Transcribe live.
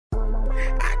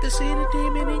see the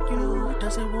demon in you,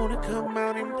 doesn't wanna come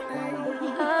out and play.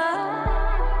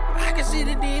 I can see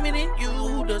the demon in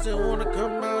you, doesn't wanna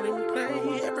come out and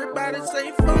play. Everybody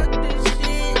say fuck this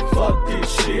shit. Fuck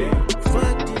this shit.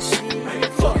 Fuck this shit. Hey,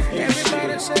 fuck this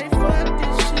Everybody shit. say fuck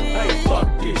this shit. Hey, fuck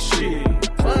this shit.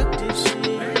 Fuck this shit.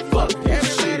 Hey, fuck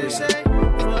this Everybody shit. say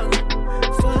fuck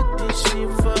this shit.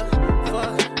 Fuck this shit.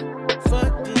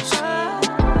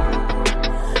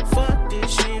 Fuck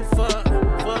this shit.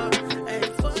 Hey,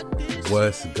 fuck this shit.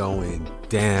 What's going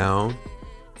down?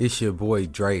 It's your boy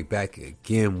Drake back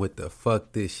again with the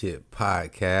Fuck This Shit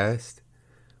podcast.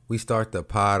 We start the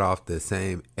pod off the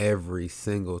same every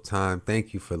single time.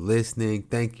 Thank you for listening.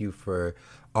 Thank you for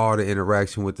all the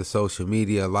interaction with the social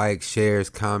media, likes, shares,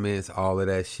 comments, all of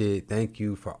that shit. Thank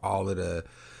you for all of the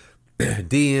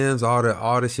DMs, all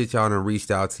the shit y'all done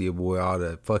reached out to your boy, all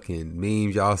the fucking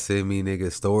memes y'all send me,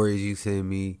 nigga, stories you send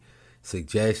me,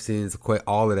 suggestions,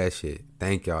 all of that shit.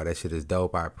 Thank y'all. That shit is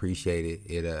dope. I appreciate it.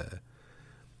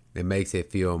 It makes it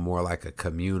feel more like a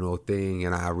communal thing,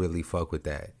 and I really fuck with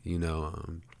that. You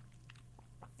know,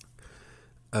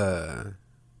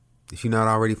 if you're not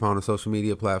already following the social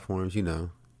media platforms, you know,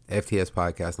 FTS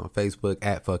Podcast on Facebook,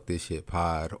 at Fuck This Shit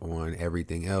Pod on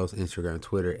everything else, Instagram,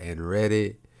 Twitter, and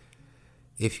Reddit.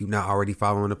 If you're not already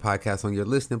following the podcast on your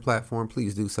listening platform,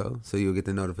 please do so you'll get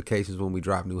the notifications when we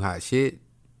drop new hot shit.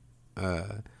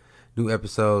 New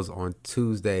episodes on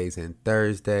Tuesdays and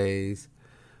Thursdays.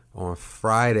 On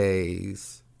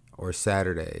Fridays or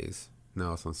Saturdays.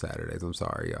 No, it's on Saturdays. I'm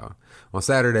sorry, y'all. On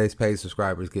Saturdays, paid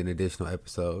subscribers get an additional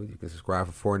episode. You can subscribe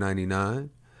for $4.99.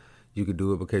 You could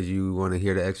do it because you want to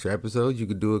hear the extra episodes. You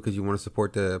could do it because you want to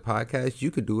support the podcast. You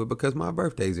could do it because my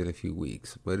birthday's in a few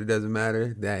weeks. But it doesn't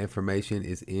matter. That information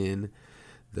is in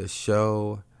the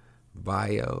show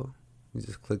bio. You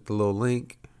just click the little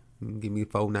link. You can give me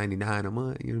 $4.99 a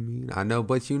month. You know what I mean? I know,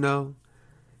 but you know,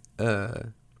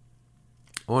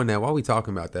 on that, while we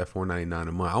talking about that $4.99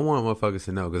 a month, I want motherfuckers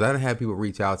to know, because I done had people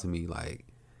reach out to me like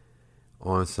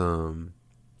on some,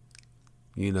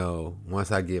 you know,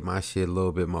 once I get my shit a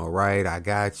little bit more right, I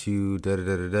got you,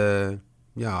 da-da-da-da-da.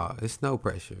 Y'all, it's no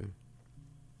pressure.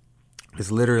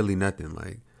 It's literally nothing.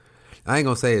 Like, I ain't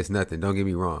gonna say it's nothing, don't get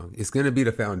me wrong. It's gonna be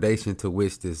the foundation to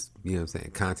which this, you know what I'm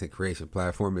saying, content creation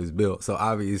platform is built. So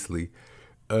obviously,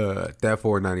 that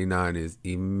 $4.99 is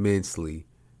immensely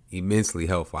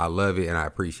helpful. I love it and I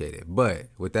appreciate it. But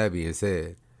with that being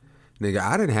said, nigga,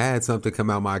 I done had something come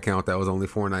out my account that was only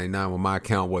 $4.99 when my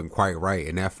account wasn't quite right,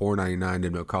 and that $4.99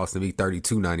 ended up costing me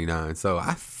 $32.99. So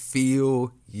I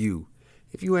feel you.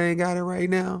 If you ain't got it right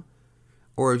now,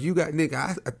 or if you got,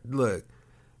 nigga, look,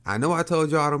 I know I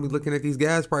told y'all I don't be looking at these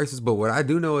gas prices, but what I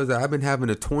do know is that I've been having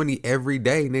a 20 every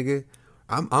day, nigga.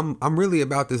 I'm really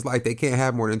about this life. They can't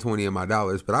have more than 20 of my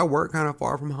dollars, but I work kind of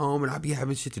far from home and I be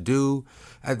having shit to do.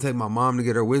 I had to take my mom to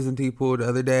get her wisdom teeth pulled the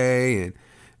other day, and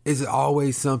it's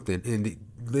always something. And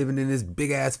living in this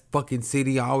big ass fucking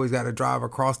city, I always got to drive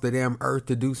across the damn earth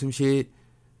to do some shit.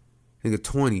 Nigga,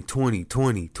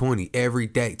 20 every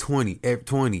day, 20,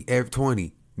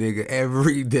 nigga,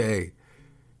 every day.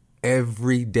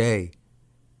 Every day.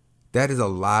 That is a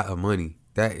lot of money.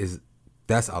 That's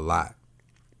a lot.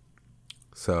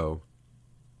 So,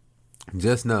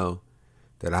 just know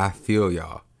that I feel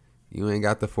y'all. You ain't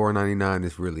got the $4.99,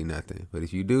 it's really nothing. But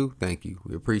if you do, thank you.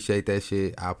 We appreciate that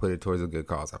shit. I'll put it towards a good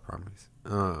cause, I promise.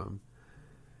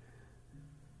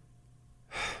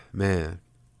 Man,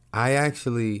 I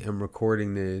actually am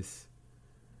recording this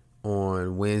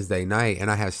on Wednesday night,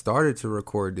 and I had started to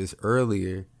record this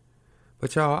earlier.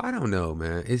 But y'all, I don't know,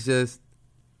 man. It's just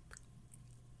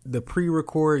the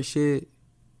pre-record shit,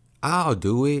 I'll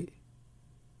do it.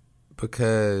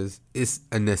 Because it's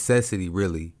a necessity,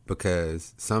 really.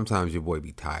 Because sometimes your boy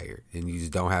be tired and you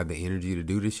just don't have the energy to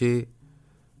do the shit.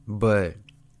 But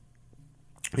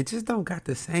it just don't got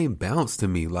the same bounce to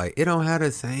me. Like, it don't have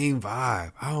the same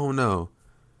vibe. I don't know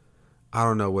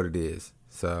what it is.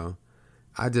 So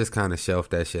I just kind of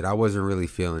shelved that shit. I wasn't really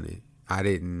feeling it.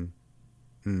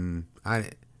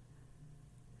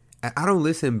 I don't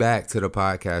listen back to the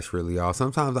podcast really, y'all.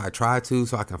 Sometimes I try to,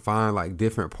 so I can find like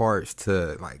different parts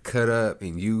to like cut up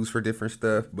and use for different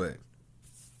stuff. But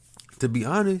to be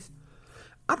honest,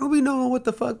 I don't be knowing what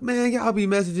the fuck, man. Y'all be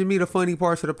messaging me the funny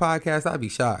parts of the podcast. I'd be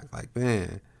shocked. Like,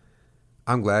 man,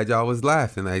 I'm glad y'all was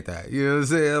laughing like that. You know what I'm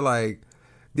saying? Like,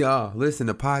 y'all, listen,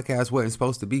 the podcast wasn't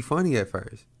supposed to be funny at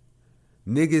first.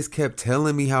 Niggas kept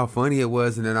telling me how funny it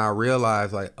was, and then I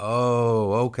realized, like,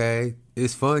 oh, okay,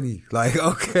 it's funny. Like,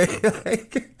 okay,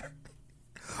 like,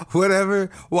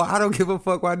 whatever. Well, I don't give a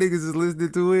fuck why niggas is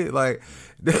listening to it. Like,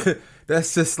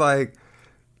 that's just like,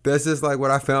 That's just like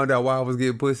what I found out while I was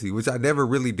getting pussy, which I never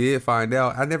really did find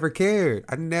out. I never cared.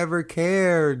 I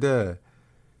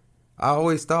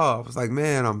always thought, I was like,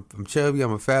 man, I'm chubby.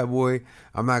 I'm a fat boy.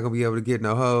 I'm not going to be able to get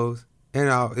no hoes. And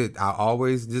I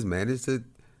always just managed to,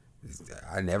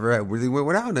 I never really went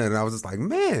without nothing. I was just like,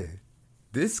 man,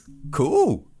 this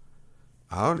cool.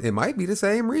 It might be the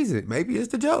same reason. Maybe it's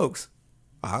the jokes.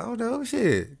 I don't know.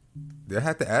 Shit. They'll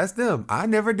have to ask them. I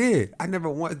never did. I never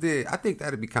once did. I think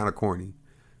that'd be kind of corny.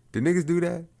 Do niggas do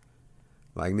that?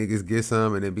 Like niggas get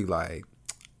some and then be like,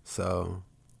 so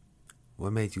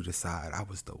what made you decide I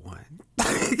was the one?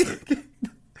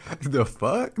 The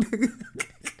fuck?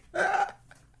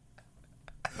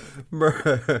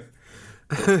 Bruh.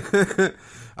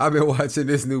 I've been watching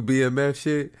this new BMF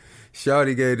shit.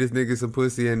 Shawty gave this nigga some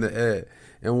pussy in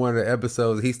one of the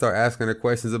episodes. He start asking her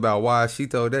questions about why. She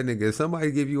told that nigga, if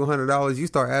somebody give you $100, you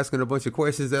start asking a bunch of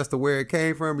questions as to where it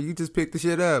came from, and you just pick the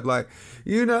shit up. Like,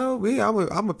 you know, me, I'm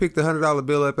gonna pick the $100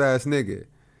 bill up ass nigga.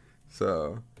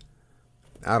 So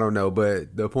I don't know,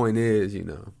 but the point is, you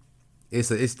know,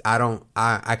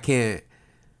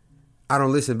 I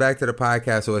don't listen back to the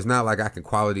podcast, so it's not like I can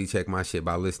quality check my shit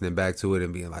by listening back to it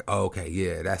and being like, oh, okay,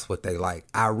 yeah, that's what they like.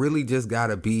 I really just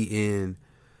gotta be in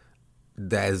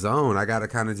that zone. I gotta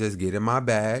kind of just get in my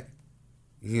bag,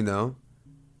 you know,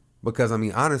 because I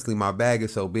mean, honestly, my bag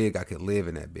is so big I could live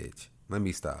in that bitch. Let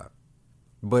me stop.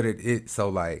 But so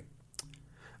like,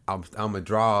 I'm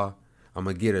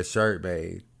gonna get a shirt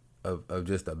made of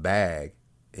just a bag,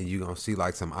 and you gonna see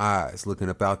like some eyes looking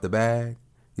up out the bag.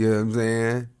 You know what I'm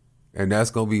saying? And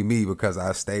that's gonna be me because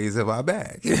I stays in my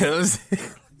bag. You know what I'm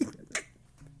saying?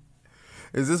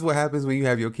 Is this what happens when you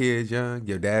have your kids young?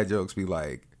 Your dad jokes be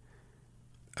like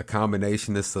a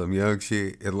combination of some young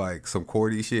shit and like some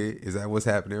corny shit. Is that what's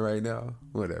happening right now?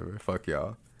 Whatever. Fuck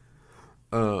y'all.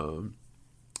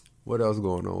 What else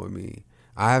going on with me?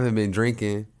 I haven't been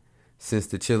drinking since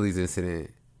the Chili's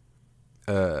incident.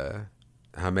 I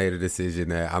made a decision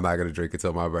that I'm not gonna drink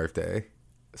until my birthday.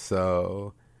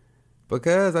 So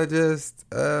because I just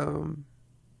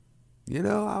you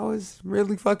know, I was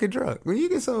really fucking drunk. When you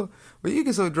get so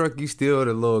drunk, you steal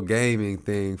the little gaming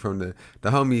thing from the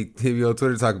homie hit me on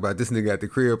Twitter talking about this nigga at the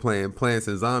crib playing Plants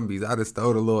and Zombies. I just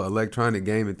stole the little electronic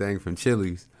gaming thing from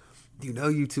Chili's. You know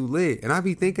you too lit. And I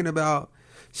be thinking about,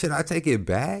 should I take it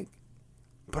back?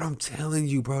 But I'm telling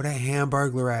you, bro, that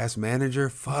Hamburglar ass manager,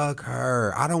 fuck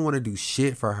her. I don't want to do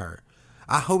shit for her.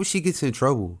 I hope she gets in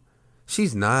trouble.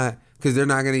 She's not. Because they're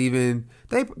not going to even...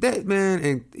 That man,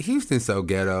 and Houston's so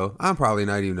ghetto. I'm probably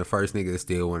not even the first nigga to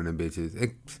steal one of them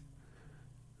bitches.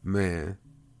 Man.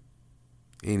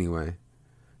 Anyway.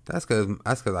 That's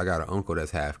because I got an uncle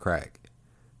that's half crack.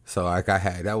 So like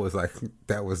that was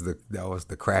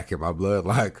the crack in my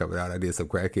bloodline coming out. I did some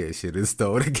crackhead shit and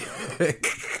stole it again.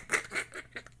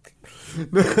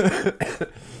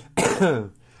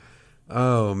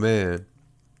 Oh, man.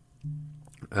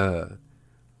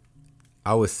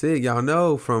 I was sick, y'all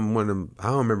know, from one of them, I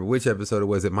don't remember which episode it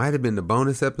was. It might have been the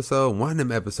bonus episode. One of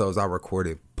them episodes I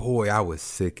recorded, boy, I was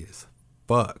sick as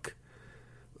fuck.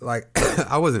 Like,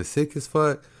 I wasn't sick as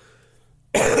fuck.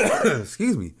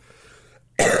 Excuse me.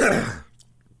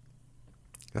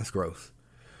 That's gross.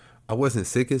 I wasn't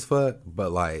sick as fuck,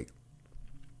 but like,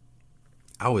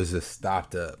 I was just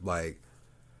stopped up. Like,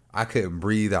 I couldn't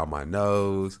breathe out my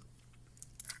nose.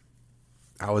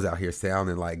 I was out here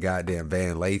sounding like goddamn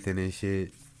Van Lathan and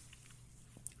shit.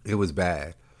 It was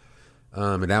bad.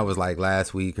 And that was like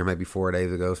last week or maybe 4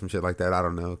 days ago, some shit like that. I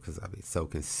don't know, because I've been so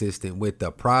consistent with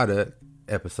the product.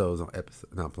 Episodes on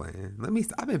episodes. Not playing.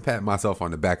 I've been patting myself on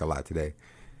the back a lot today.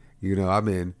 You know, I've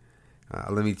been,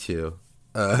 let me chill.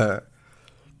 But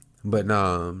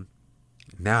now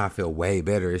I feel way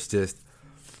better. It's just,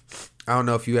 I don't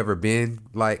know if you ever been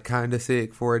like kind of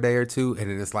sick for a day or two, and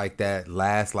then it's like that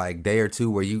last like day or two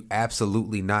where you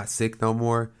absolutely not sick no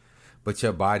more, but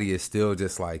your body is still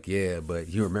just like, yeah, but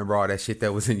you remember all that shit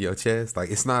that was in your chest?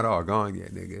 Like, it's not all gone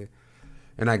yet, nigga.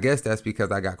 And I guess that's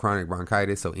because I got chronic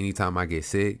bronchitis, so anytime I get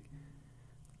sick,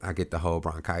 I get the whole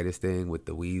bronchitis thing with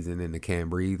the wheezing and the can't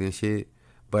breathe and shit.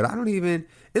 But I don't even,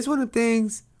 it's one of the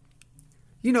things,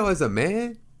 you know, as a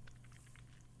man,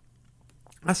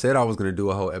 I said I was going to do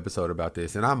a whole episode about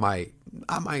this, and I might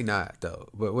not though,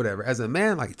 but whatever. As a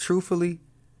man, like, truthfully,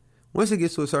 once it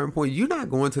gets to a certain point, you're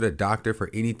not going to the doctor for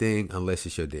anything unless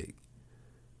it's your dick.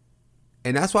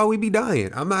 And that's why we be dying.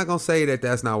 I'm not going to say that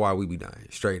that's not why we be dying,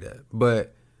 straight up.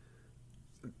 But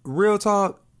real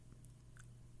talk,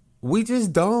 we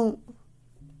just don't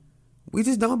be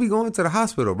going to the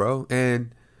hospital, bro.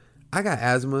 And I got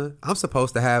asthma. I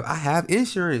have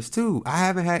insurance too.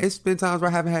 It's been times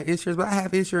where I haven't had insurance, but I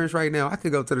have insurance right now. I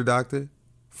could go to the doctor.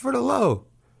 for the low.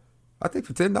 I think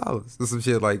for $10 or some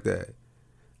shit like that.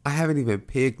 I haven't even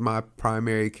picked my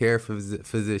primary care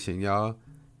physician, y'all.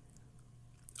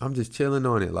 I'm just chilling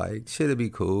on it. Like, shit'll be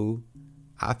cool.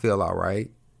 I feel all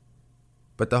right.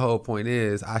 But the whole point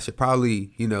is, I should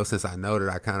probably, since I know that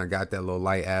I kind of got that little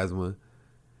light asthma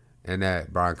and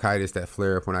that bronchitis, that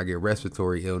flare up when I get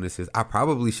respiratory illnesses, I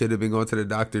probably should have been going to the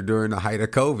doctor during the height of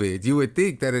COVID. You would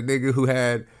think that a nigga who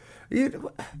had,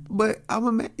 but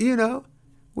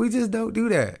we just don't do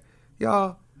that.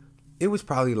 Y'all, it was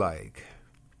probably like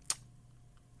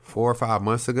 4 or 5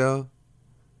 months ago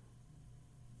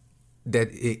that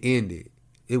it ended.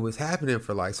 It was happening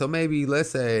for so maybe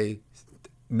let's say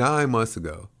 9 months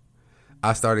ago,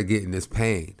 I started getting this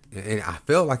pain, and I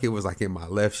felt like it was in my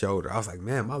left shoulder. I was like,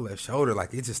 man, my left shoulder,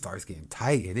 it just starts getting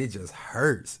tight and it just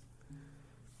hurts.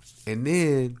 And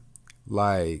then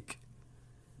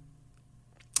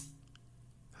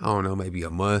I don't know, maybe a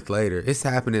month later, it's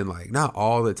happening not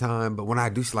all the time, but when I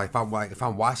do if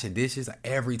I'm washing dishes,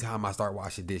 every time I start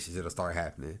washing dishes, it'll start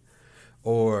happening.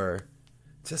 Or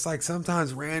just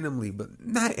sometimes randomly, but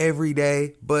not every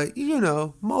day, but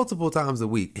multiple times a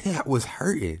week. It was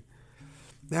hurting.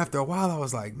 And after a while, I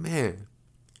was like, man,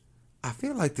 I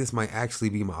feel like this might actually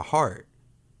be my heart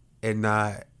and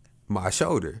not my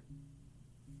shoulder.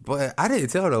 But I didn't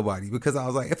tell nobody because I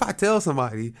was like, if I tell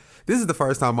somebody, this is the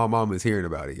first time my mom is hearing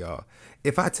about it, y'all.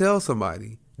 If I tell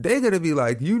somebody, they're going to be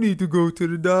like, you need to go to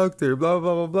the doctor, blah,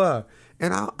 blah, blah, blah.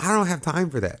 And I don't have time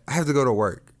for that. I have to go to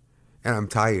work and I'm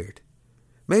tired.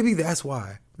 Maybe that's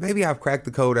why. Maybe I've cracked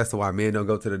the code as to why men don't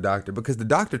go to the doctor, because the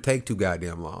doctor take too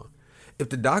goddamn long. If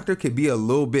the doctor could be a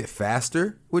little bit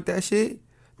faster with that shit,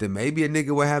 then maybe a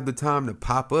nigga would have the time to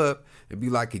pop up and be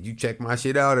like, could you check my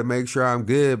shit out and make sure I'm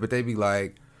good? But they be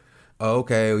like, oh,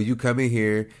 okay, well, you come in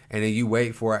here and then you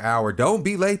wait for an hour. Don't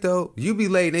be late though. You be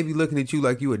late and they be looking at you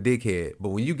like you a dickhead. But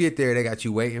when you get there, they got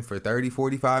you waiting for 30,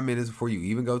 45 minutes before you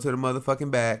even go to the motherfucking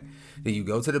back. Then you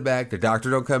go to the back. The doctor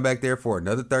don't come back there for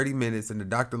another 30 minutes. And the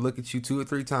doctor look at you 2 or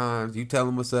 3 times. You tell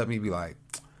him what's up and he be like,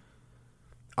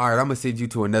 all right, I'm going to send you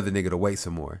to another nigga to wait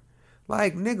some more.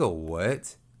 Like, nigga,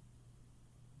 what?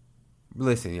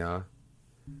 Listen, y'all.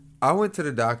 I went to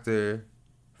the doctor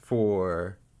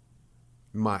for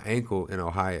my ankle in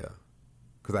Ohio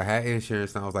because I had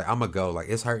insurance and I was like, I'm going to go.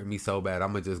 It's hurting me so bad.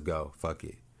 I'm going to just go. Fuck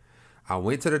it. I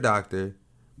went to the doctor.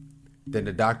 Then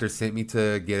the doctor sent me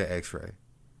to get an x-ray.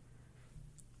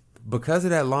 Because of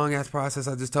that long ass process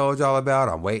I just told y'all about,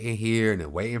 I'm waiting here and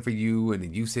then waiting for you and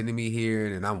then you sending me here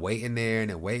and then I'm waiting there and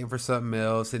then waiting for something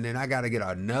else. And then I got to get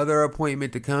another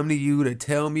appointment to come to you to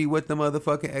tell me what the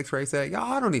motherfucking x-ray said.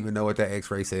 Y'all, I don't even know what that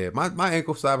x-ray said. My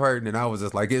ankle stopped hurting and I was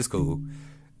just like, it's cool.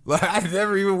 I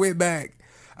never even went back.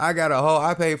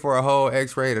 I paid for a whole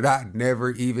x-ray that I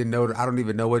never even know. I don't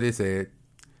even know what it said.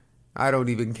 I don't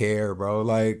even care, bro.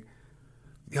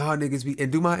 Y'all niggas be,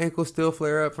 and do my ankles still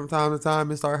flare up from time to time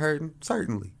and start hurting?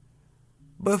 Certainly.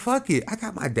 But fuck it. I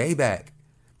got my day back.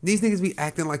 These niggas be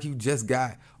acting like you just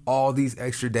got all these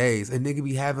extra days. A nigga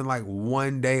be having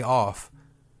 1 day off.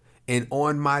 And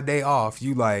on my day off,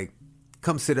 you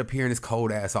come sit up here in this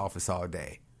cold ass office all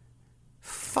day.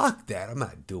 Fuck that. I'm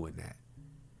not doing that.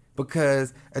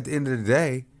 Because at the end of the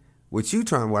day, what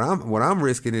I'm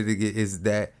risking it to get is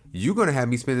that you're going to have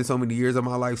me spending so many years of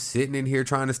my life sitting in here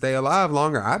trying to stay alive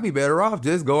longer. I'd be better off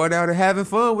just going out and having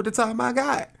fun with the time I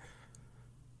got.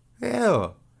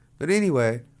 Hell. But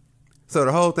anyway, so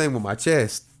the whole thing with my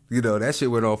chest, that shit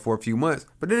went on for a few months.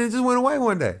 But then it just went away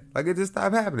one day. It just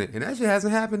stopped happening. And that shit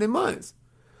hasn't happened in months.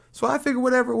 So I figured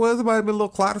whatever it was, it might have been a little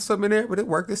clot or something in there, but it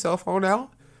worked itself on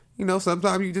out.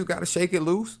 Sometimes you just got to shake it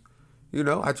loose.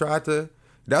 I tried to.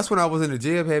 That's when I was in the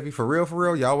gym heavy, for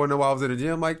real. Y'all want to know why I was in the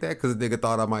gym like that? Because the nigga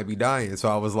thought I might be dying. So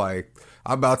I was like,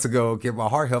 I'm about to go get my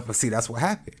heart helped. And see, that's what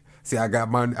happened. See, I got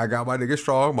my nigga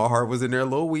strong. My heart was in there a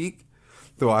little weak.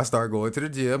 So I started going to the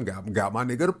gym, got my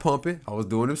nigga to pumping. I was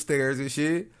doing them stairs and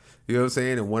shit. You know what I'm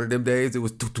saying? And one of them days, it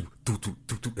was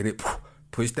and it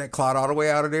pushed that clot all the way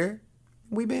out of there.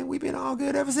 We been all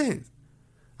good ever since.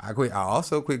 I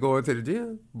also quit going to the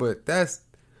gym. But that's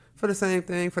for the same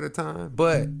thing, for the time.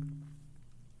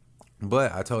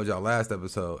 But I told y'all last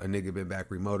episode, a nigga been back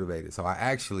remotivated. So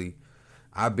I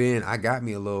got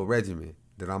me a little regimen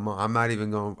that I'm not even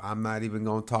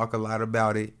gonna talk a lot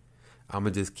about it. I'm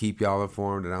gonna just keep y'all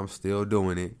informed that I'm still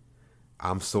doing it.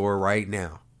 I'm sore right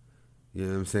now. You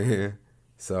know what I'm saying?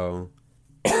 So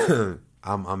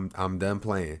I'm done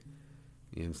playing.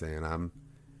 You know what I'm saying?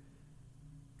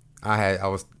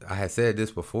 I had said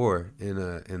this before in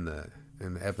the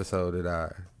episode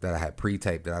that I had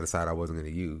pre-taped that I decided I wasn't gonna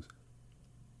use.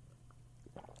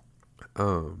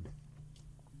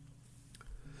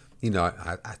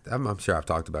 I'm sure I've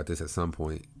talked about this at some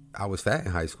point. I was fat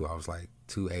in high school. I was like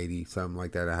 280, something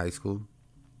like that in high school.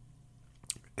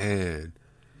 And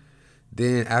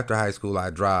then after high school, I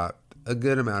dropped a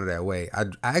good amount of that weight. I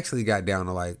actually got down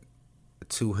to like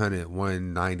 200,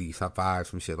 195,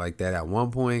 some shit like that at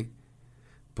one point.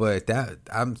 But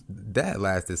that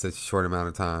lasted such a short amount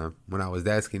of time when I was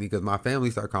that skinny because my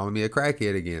family started calling me a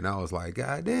crackhead again. I was like,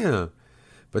 God damn.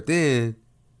 But then,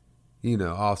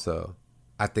 also,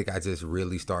 I think I just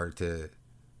really started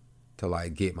to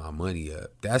like get my money up.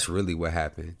 That's really what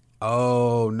happened.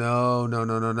 Oh,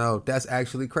 no. That's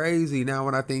actually crazy. Now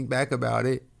when I think back about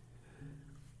it,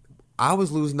 I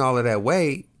was losing all of that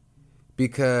weight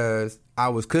because I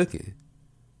was cooking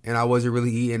and I wasn't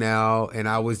really eating out and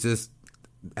I was just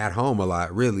at home a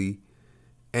lot, really.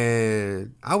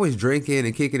 And I was drinking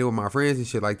and kicking it with my friends and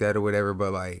shit like that or whatever,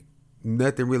 but like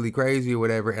nothing really crazy or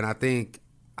whatever. And I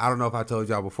don't know if I told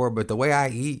y'all before, but the way I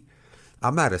eat,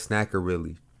 I'm not a snacker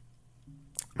really.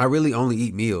 I really only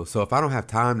eat meals. So if I don't have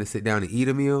time to sit down and eat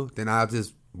a meal, then I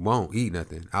just won't eat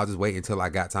nothing. I'll just wait until I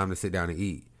got time to sit down and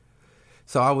eat.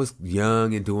 So I was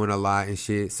young and doing a lot and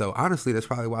shit. So honestly, that's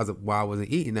probably why I wasn't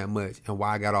eating that much and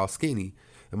why I got all skinny.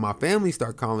 And my family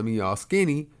started calling me all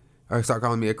skinny, or start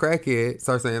calling me a crackhead,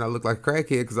 start saying I look like a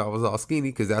crackhead because I was all skinny,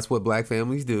 because that's what black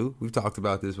families do. We've talked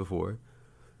about this before.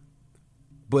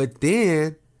 But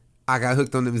then I got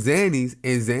hooked on them Xannies,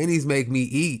 and Xannies make me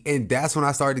eat, and that's when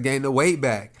I started to gain the weight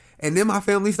back. And then my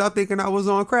family stopped thinking I was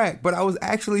on crack, but I was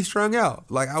actually strung out.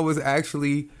 Like I was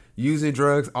actually using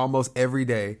drugs almost every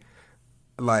day,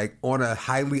 like on a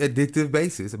highly addictive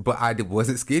basis, but I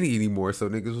wasn't skinny anymore. So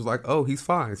niggas was like, oh, he's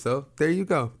fine. So there you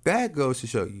go. That goes to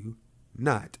show you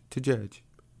not to judge.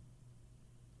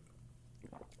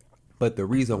 But the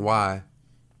reason why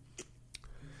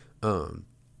I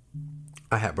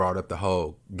had brought up the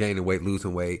whole gaining weight,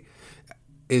 losing weight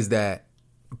is that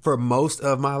for most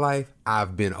of my life,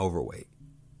 I've been overweight.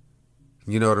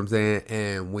 You know what I'm saying?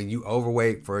 And when you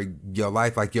overweight for your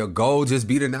life, like your goal just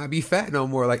be to not be fat no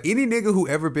more. Like any nigga who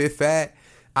ever been fat,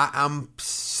 I'm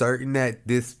certain that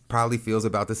this probably feels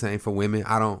about the same for women.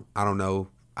 I don't know.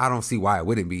 I don't see why it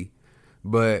wouldn't be.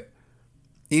 But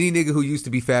any nigga who used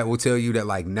to be fat will tell you that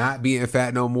like not being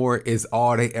fat no more is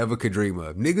all they ever could dream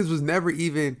of. Niggas was never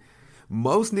even,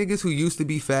 most niggas who used to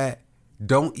be fat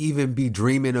don't even be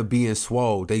dreaming of being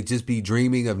swole. They just be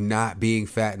dreaming of not being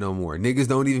fat no more. Niggas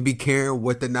don't even be caring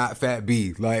what the not fat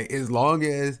be. Like, as long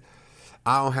as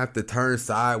I don't have to turn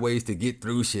sideways to get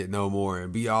through shit no more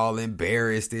and be all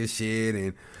embarrassed and shit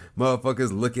and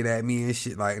motherfuckers looking at me and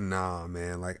shit. Like, nah,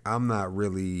 man. Like, I'm not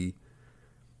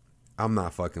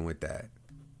fucking with that.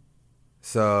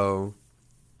 So,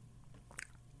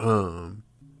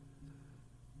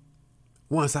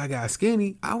 once I got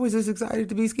skinny, I was just excited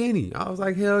to be skinny. I was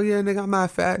like, hell yeah, nigga, I'm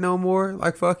not fat no more.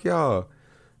 Like, fuck y'all.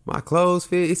 My clothes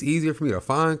fit. It's easier for me to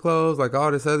find clothes, like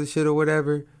all this other shit or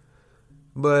whatever.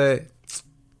 But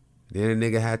then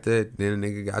I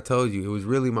told you, it was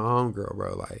really my homegirl,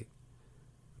 bro. Like,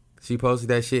 she posted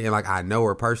that shit, and like, I know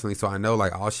her personally, so I know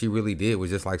like all she really did was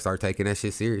just like start taking that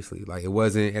shit seriously. Like,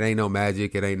 it ain't no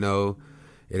magic. It ain't no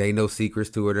secrets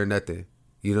to it or nothing.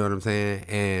 You know what I'm saying?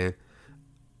 And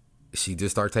she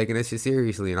just started taking that shit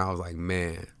seriously. And I was like,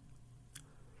 man,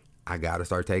 I got to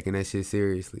start taking that shit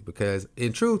seriously. Because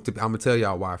in truth, I'm going to tell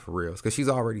y'all why for real. Because she's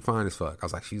already fine as fuck. I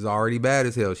was like, she's already bad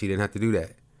as hell. She didn't have to do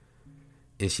that.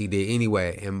 And she did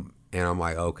anyway. And I'm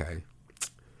like, okay,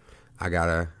 I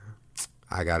gotta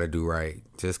do right.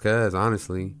 Just because,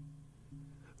 honestly,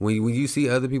 when you see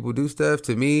other people do stuff,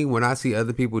 to me, when I see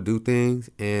other people do things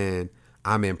and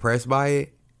I'm impressed by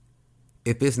it,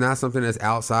 if it's not something that's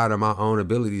outside of my own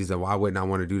abilities, then why wouldn't I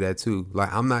want to do that too?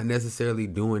 Like, I'm not necessarily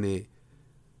doing it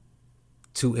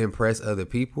to impress other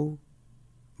people,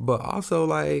 but also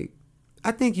like,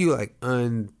 I think you're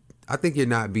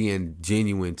not being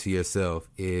genuine to yourself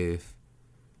if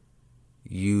I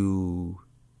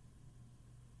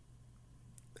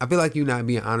feel like you're not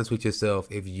being honest with yourself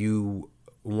if you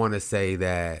want to say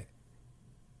that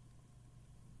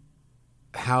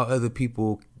how other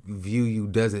people view you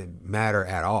doesn't matter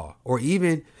at all. Or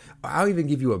even, I'll even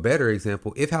give you a better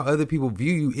example. If how other people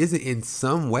view you isn't in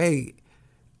some way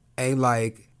a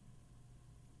like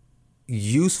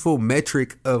useful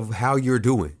metric of how you're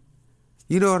doing.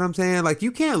 You know what I'm saying? Like,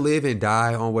 you can't live and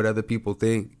die on what other people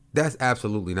think. That's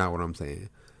absolutely not what I'm saying.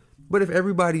 But if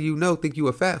everybody you know think you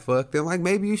a fat fuck, then like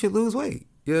maybe you should lose weight.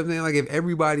 You know what I'm saying? Like, if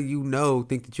everybody you know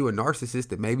think that you a narcissist,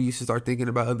 then maybe you should start thinking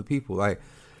about other people. Like,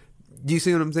 you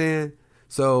see what I'm saying?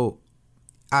 So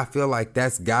I feel like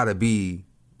that's gotta be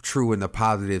true in the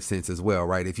positive sense as well,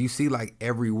 right? If you see like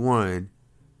everyone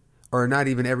or not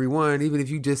even everyone, even if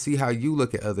you just see how you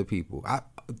look at other people.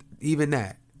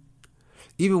 Even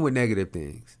with negative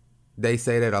things, they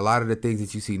say that a lot of the things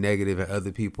that you see negative in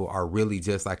other people are really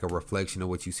just like a reflection of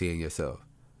what you see in yourself.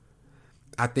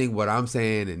 I think what I'm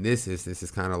saying in this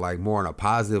is kind of like more on a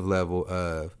positive level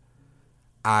of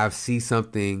I see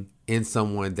something in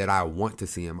someone that I want to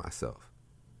see in myself.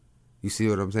 You see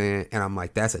what I'm saying? And I'm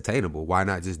like, that's attainable. Why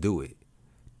not just do it?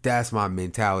 That's my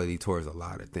mentality towards a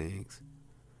lot of things.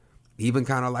 Even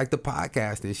kind of like the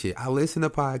podcast and shit. I listen to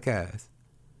podcasts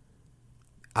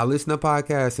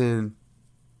and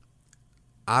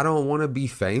I don't want to be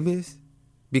famous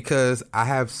because I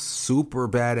have super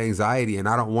bad anxiety and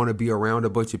I don't want to be around a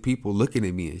bunch of people looking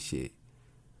at me and shit.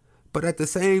 But at the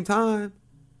same time,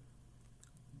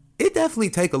 it definitely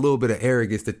take a little bit of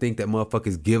arrogance to think that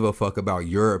motherfuckers give a fuck about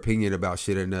your opinion about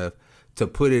shit enough to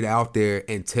put it out there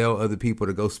and tell other people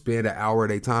to go spend an hour of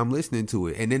their time listening to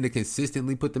it and then to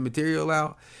consistently put the material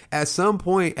out. At some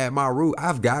point at my root,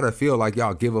 I've got to feel like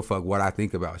y'all give a fuck what I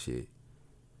think about shit.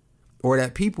 Or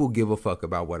that people give a fuck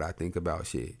about what I think about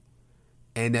shit.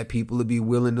 And that people will be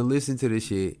willing to listen to this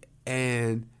shit.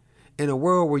 And in a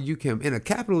world where you can, in a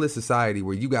capitalist society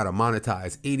where you got to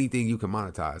monetize anything you can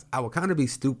monetize, I would kind of be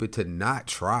stupid to not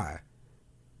try.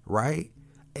 Right?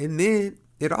 And then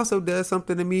it also does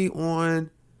something to me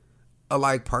on a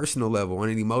like personal level, on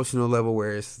an emotional level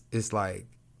where it's like,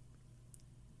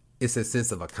 it's a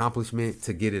sense of accomplishment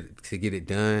to get it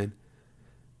done.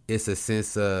 It's a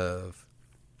sense of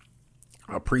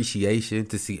appreciation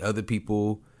to see other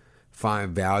people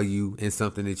find value in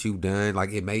something that you've done. Like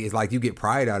it's like you get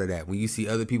pride out of that when you see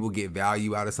other people get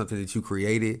value out of something that you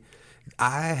created.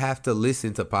 I have to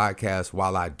listen to podcasts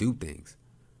while I do things.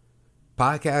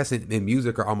 Podcasts and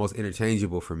music are almost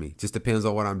interchangeable for me. Just depends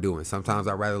on what I'm doing. Sometimes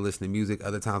I'd rather listen to music.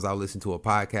 Other times I'll listen to a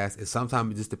podcast. And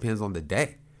sometimes it just depends on the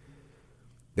day.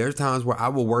 There's times where I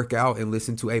will work out and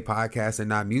listen to a podcast and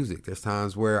not music. There's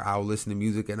times where I'll listen to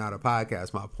music and not a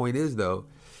podcast. My point is, though,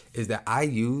 is that I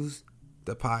use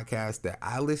the podcast that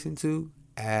I listen to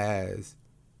as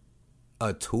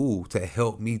a tool to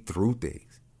help me through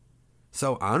things.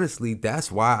 So honestly,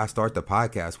 that's why I start the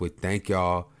podcast with thank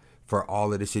y'all for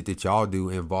all of the shit that y'all do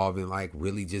involving like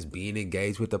really just being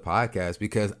engaged with the podcast,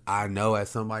 because I know as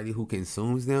somebody who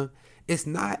consumes them, it's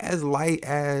not as light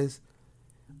as,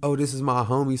 oh, this is my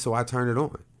homie, so I turn it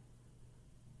on.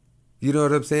 You know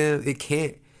what I'm saying? It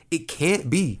can't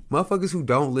be. Motherfuckers who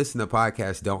don't listen to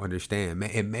podcasts don't understand.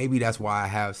 And maybe that's why I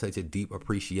have such a deep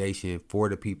appreciation for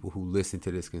the people who listen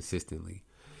to this consistently.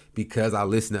 Because I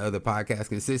listen to other podcasts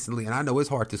consistently, and I know it's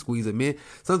hard to squeeze them in.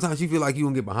 Sometimes you feel like you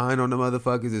gonna get behind on the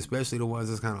motherfuckers, especially the ones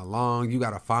that's kind of long. You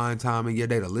gotta find time in your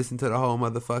day to listen to the whole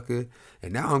motherfucker.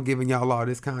 And now I'm giving y'all all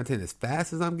this content as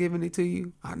fast as I'm giving it to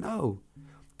you. I know.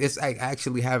 It's like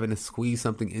actually having to squeeze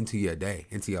something into your day,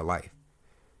 into your life.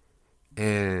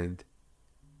 And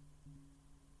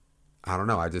I don't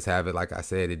know. I just have it, like I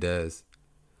said, it does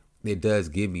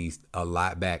give me a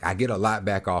lot back. I get a lot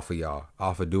back off of y'all,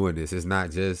 off of doing this.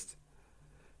 The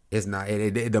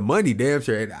money, damn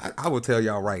sure. And I will tell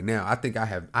y'all right now, I think I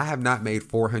have not made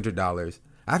 $400.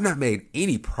 I've not made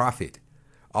any profit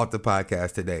off the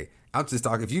podcast today. I'm just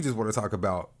talking, if you just want to talk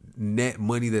about net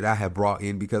money that I have brought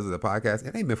in because of the podcast,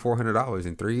 it ain't been $400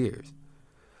 in 3 years.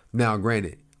 Now,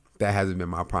 granted, that hasn't been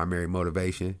my primary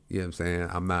motivation. You know what I'm saying?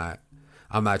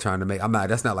 I'm not trying to make,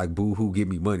 that's not like boo-hoo, give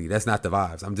me money. That's not the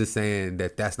vibes. I'm just saying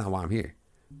that that's not why I'm here.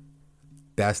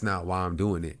 That's not why I'm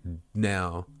doing it.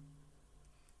 Now,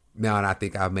 and I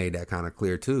think I've made that kind of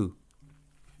clear too.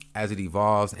 As it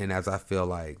evolves and as I feel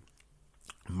like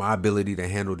my ability to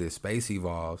handle this space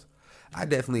evolves, I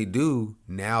definitely do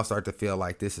now start to feel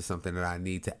like this is something that I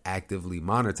need to actively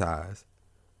monetize.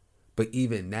 But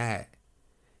even that,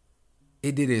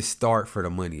 it didn't start for the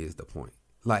money is the point.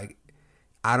 Like,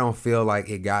 I don't feel like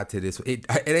it got to this. It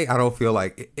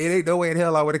ain't no way in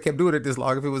hell I would have kept doing it this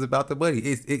long if it was about the money.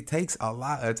 It takes a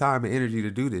lot of time and energy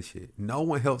to do this shit. No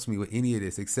one helps me with any of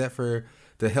this except for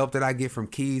the help that I get from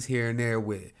Keys here and there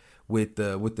with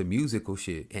the musical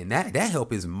shit. And that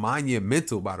help is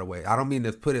monumental, by the way. I don't mean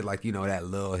to put it like, that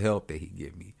little help that he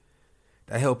give me.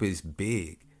 That help is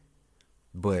big.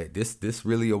 But this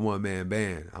really a one-man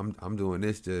band. I'm doing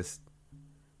this just,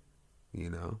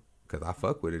 because I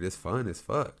fuck with it. It's fun as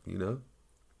fuck,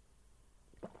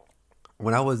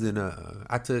 When I was in,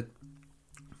 I took,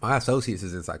 my associates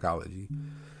is in psychology.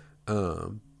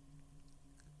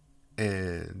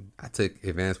 And I took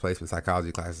advanced placement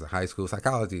psychology classes in high school.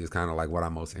 Psychology is kind of like what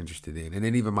I'm most interested in. And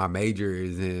then even my major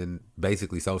is in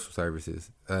basically social services.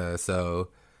 Not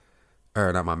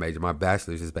my major, my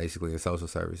bachelor's is basically in social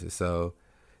services. So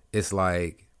it's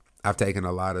like, I've taken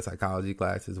a lot of psychology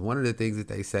classes. One of the things that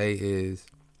they say is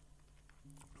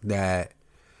that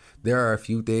there are a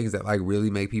few things that like really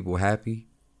make people happy.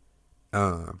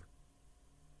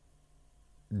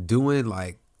 Doing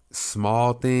like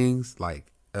small things,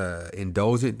 like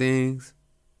indulgent things,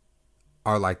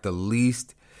 are like the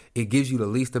least. It gives you the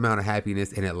least amount of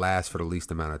happiness, and it lasts for the least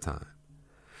amount of time.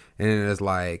 And then it's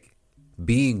like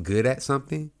being good at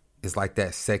something is like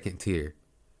that second tier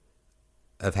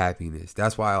of happiness.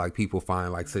 That's why like people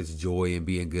find like such joy in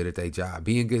being good at their job.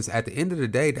 Being good at the end of the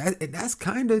day, that's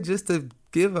kind of just to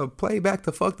give a playback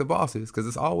to fuck the bosses, because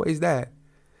it's always that.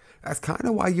 That's kind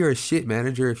of why you're a shit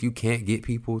manager if you can't get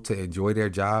people to enjoy their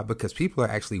job, because people are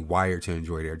actually wired to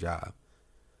enjoy their job.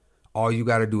 All you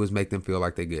got to do is make them feel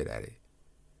like they're good at it.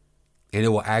 And it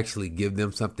will actually give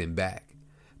them something back.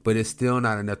 But it's still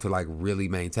not enough to like really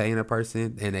maintain a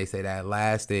person. And they say that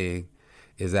last thing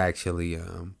is actually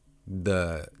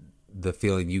the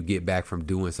feeling you get back from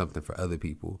doing something for other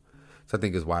people. So I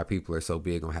think is why people are so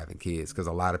big on having kids, because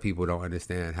a lot of people don't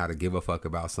understand how to give a fuck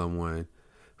about someone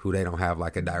who they don't have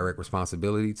like a direct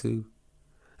responsibility to.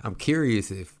 I'm curious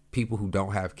if people who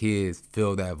don't have kids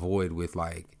fill that void with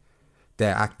like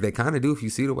that. They kind of do if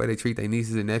you see the way they treat their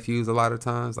nieces and nephews a lot of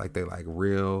times. Like they're like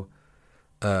real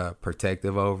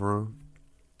protective over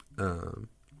them.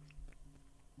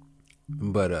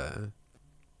 But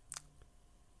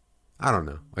I don't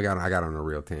know. I got on a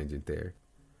real tangent there.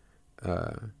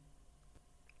 I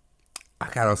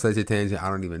got on such a tangent,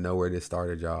 I don't even know where this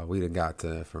started, y'all. We done got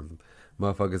to from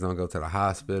motherfuckers don't go to the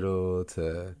hospital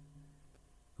to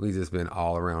we just been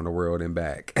all around the world and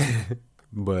back.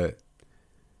 But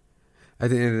at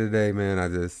the end of the day, man, I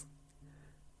just,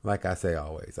 like I say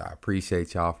always, I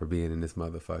appreciate y'all for being in this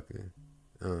motherfucker.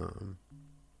 And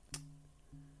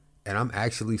I'm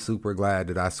actually super glad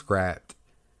that I scrapped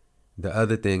the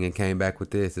other thing and came back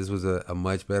with this. This was a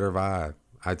much better vibe.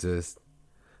 I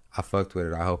fucked with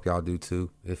it. I hope y'all do too.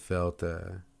 It felt,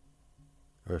 or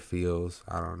feels,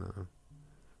 I don't know.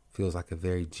 Feels like a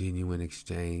very genuine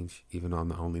exchange, even though I'm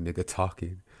the only nigga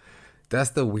talking.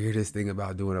 That's the weirdest thing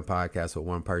about doing a podcast with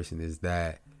one person, is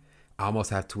that I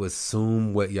almost have to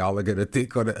assume what y'all are going to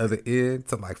think on the other end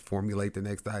to like formulate the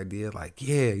next idea. Like,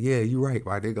 yeah, you right,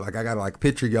 my nigga. Like I got to like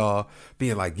picture y'all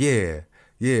being like, yeah.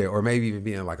 Or maybe even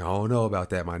being like, I don't know about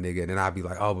that, my nigga. And then I'd be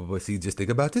like, oh, but see, just think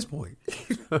about this point.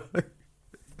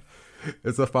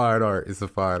 It's a fine art.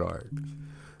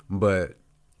 But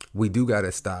we do got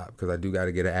to stop, because I do got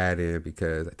to get an ad in,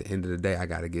 because at the end of the day, I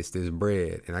got to get this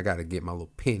bread and I got to get my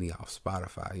little penny off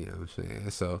Spotify. You know what I'm saying?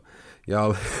 So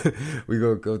y'all, we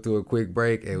going to go to a quick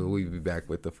break and we'll be back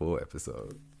with the full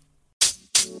episode.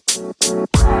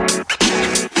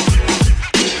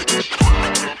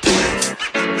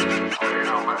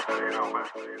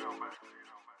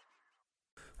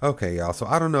 Okay, y'all. So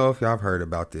I don't know if y'all have heard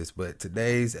about this, but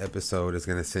today's episode is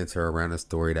going to center around a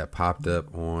story that popped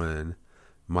up on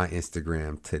my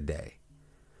Instagram today.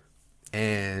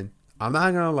 And I'm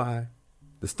not going to lie,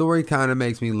 the story kind of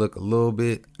makes me look a little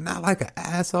bit, not like an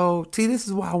asshole. See, this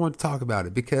is why I want to talk about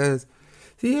it, because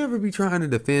see, you ever be trying to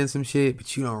defend some shit,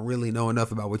 but you don't really know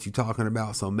enough about what you're talking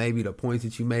about, so maybe the points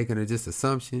that you're making are just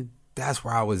assumption? That's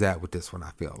where I was at with this one,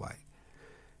 I feel like.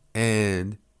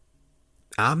 And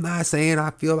I'm not saying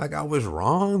I feel like I was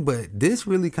wrong, but this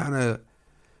really kind of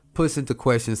puts into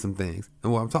question some things.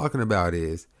 And what I'm talking about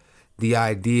is the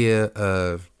idea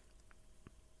of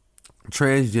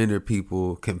transgender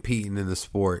people competing in the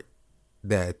sport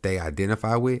that they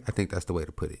identify with. I think that's the way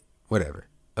to put it. Whatever.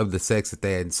 Of the sex that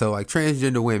they had. So like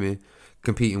transgender women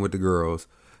competing with the girls,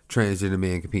 transgender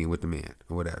men competing with the men,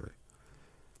 or whatever.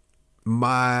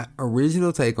 My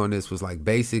original take on this was like,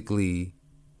 basically,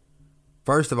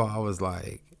 first of all, I was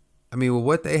like, I mean, well,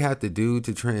 what they have to do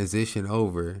to transition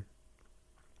over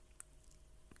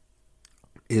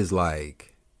is like,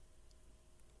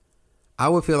 I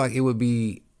would feel like it would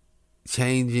be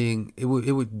changing. It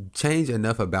would change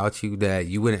enough about you that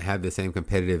you wouldn't have the same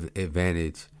competitive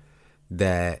advantage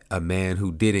that a man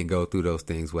who didn't go through those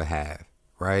things would have,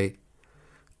 right?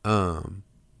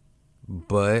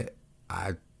 But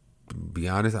I, be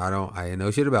honest, I didn't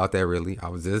know shit about that really. I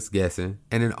was just guessing.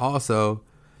 And then also,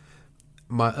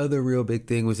 my other real big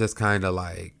thing was just kind of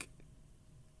like,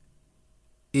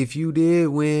 if you did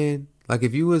win, like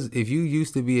if you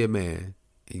used to be a man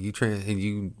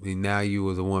and now you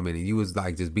was a woman and you was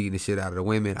like just beating the shit out of the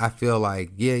women, I feel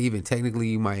like, yeah, even technically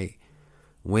you might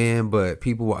win, but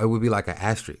it would be like an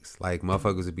asterisk. Like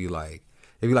motherfuckers would be like,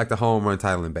 it'd be like the home run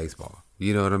title in baseball.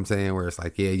 You know what I'm saying? Where it's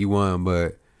like, yeah, you won,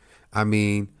 but I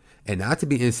mean, and not to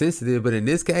be insensitive, but in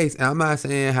this case, I'm not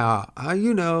saying how,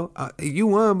 you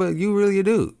won, but you really a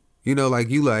dude. You know, like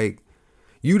you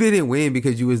You didn't win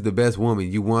because you was the best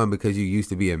woman. You won because you used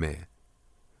to be a man.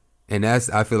 And I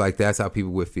feel like that's how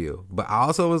people would feel. But I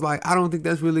also was like, I don't think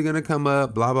that's really going to come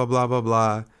up, blah, blah, blah, blah,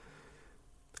 blah.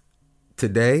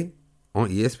 Today on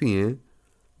ESPN,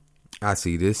 I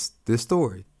see this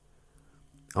story.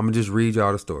 I'm going to just read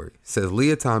y'all the story. It says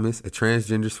Leah Thomas, a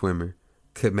transgender swimmer,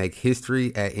 could make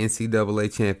history at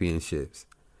NCAA championships.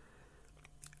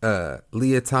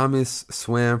 Leah Thomas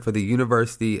swam for the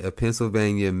University of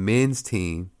Pennsylvania men's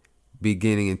team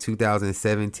beginning in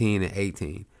 2017 and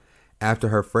 18. After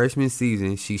her freshman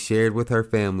season, she shared with her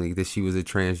family that she was a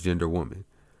transgender woman.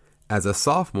 As a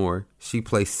sophomore, she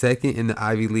placed second in the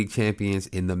Ivy League champions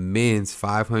in the men's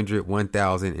 500,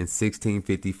 1,000, and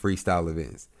 1650 freestyle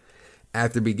events.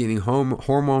 After beginning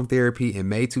hormone therapy in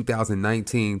May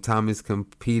 2019, Thomas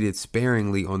competed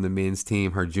sparingly on the men's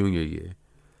team her junior year.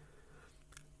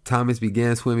 Thomas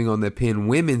began swimming on the Penn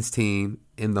women's team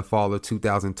in the fall of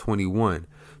 2021.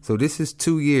 So this is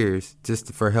 2 years,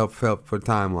 just for help for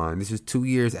timeline. This is 2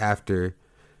 years after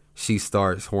she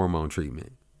starts hormone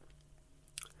treatment.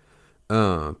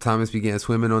 Thomas began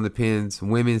swimming on the Penn's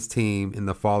women's team in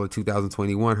the fall of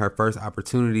 2021. Her first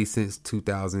opportunity since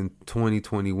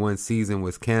 2020-21 season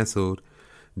was canceled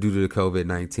due to the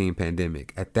COVID-19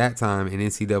 pandemic. At that time, an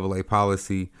NCAA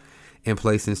policy in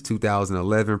place since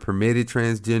 2011 permitted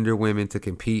transgender women to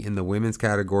compete in the women's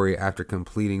category after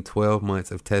completing 12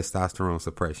 months of testosterone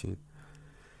suppression.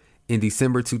 In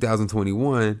December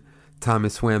 2021,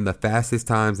 Thomas swam the fastest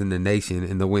times in the nation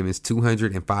in the women's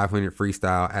 200 and 500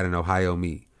 freestyle at an Ohio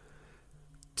meet.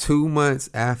 2 months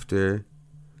after,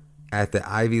 at the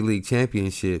Ivy League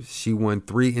Championships, she won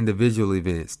 3 individual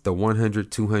events, the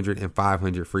 100, 200, and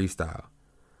 500 freestyle.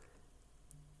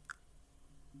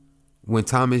 When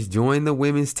Thomas joined the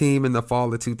women's team in the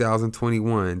fall of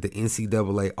 2021, the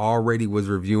NCAA already was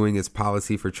reviewing its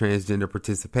policy for transgender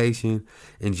participation.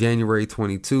 In January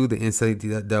 22, the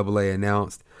NCAA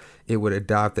announced it would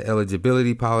adopt the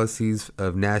eligibility policies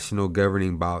of national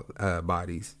governing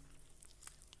bodies.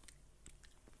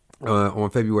 On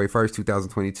February 1st,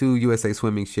 2022, USA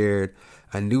Swimming shared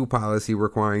a new policy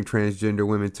requiring transgender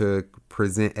women to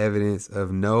present evidence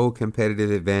of no competitive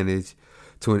advantage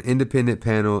to an independent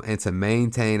panel and to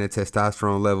maintain a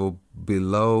testosterone level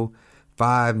below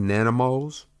 5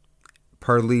 nanomoles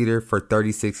per liter for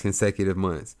 36 consecutive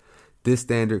months. This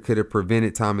standard could have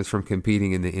prevented Thomas from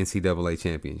competing in the NCAA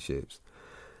championships.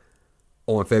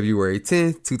 On February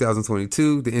 10th,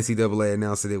 2022, the NCAA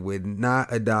announced that it would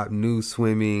not adopt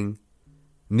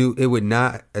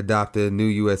the new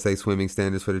USA Swimming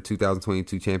standards for the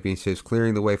 2022 championships,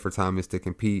 clearing the way for Thomas to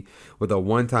compete with a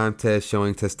one-time test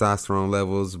showing testosterone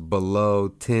levels below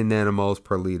 10 nanomoles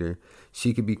per liter.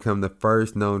 She could become the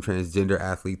first known transgender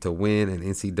athlete to win an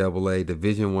NCAA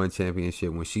Division I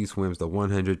championship when she swims the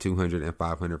 100, 200, and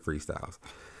 500 freestyles.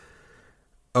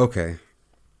 Okay.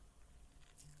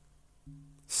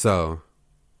 So,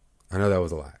 I know that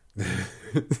was a lot.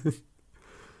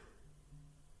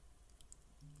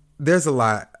 There's a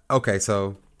lot. Okay,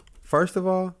 so first of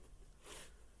all,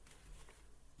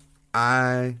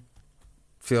 I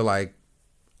feel like,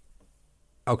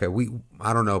 okay,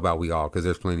 I don't know about we all, because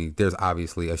there's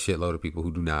obviously a shitload of people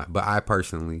who do not, but I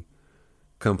personally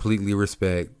completely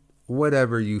respect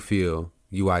whatever you feel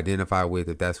you identify with,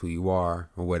 if that's who you are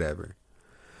or whatever.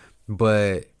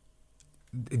 But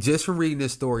just from reading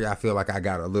this story, I feel like I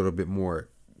got a little bit more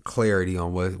clarity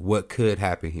on what could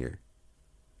happen here.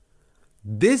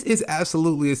 This is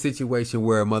absolutely a situation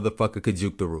where a motherfucker could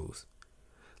juke the rules.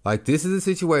 Like, this is a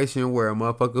situation where a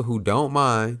motherfucker who don't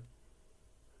mind,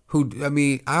 I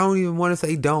don't even want to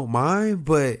say don't mind,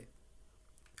 but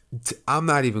I'm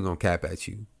not even going to cap at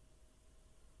you.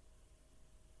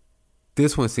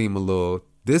 This one seemed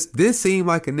this seemed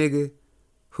like a nigga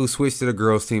who switched to the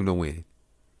girls team to win.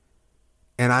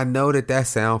 And I know that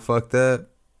sound fucked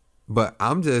up, but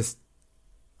I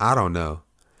don't know.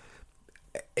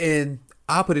 And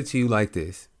I'll put it to you like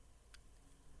this.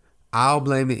 I'll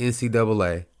blame the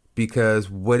NCAA because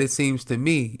what it seems to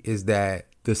me is that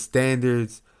the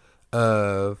standards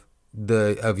of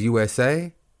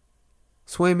USA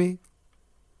swimming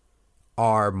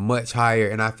are much higher,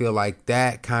 and I feel like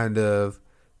that kind of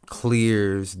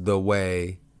clears the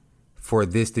way for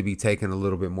this to be taken a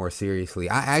little bit more seriously.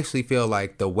 I actually feel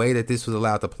like the way that this was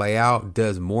allowed to play out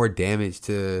does more damage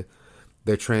to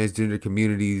the transgender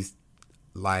community's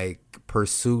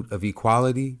pursuit of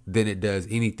equality than it does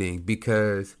anything,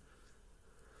 because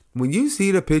when you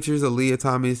see the pictures of Leah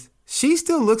Thomas, she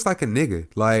still looks like a nigga.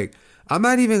 Like, I'm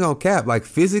not even gonna cap,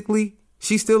 physically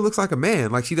she still looks like a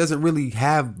man. Like, she doesn't really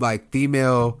have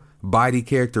female body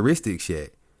characteristics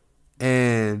yet.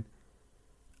 And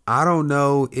I don't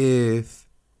know if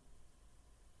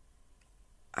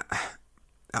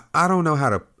I don't know how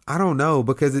to. I don't know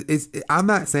because I'm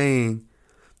not saying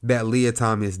that Leah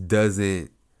Thomas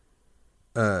doesn't.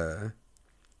 I'm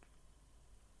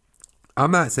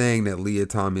not saying that Leah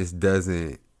Thomas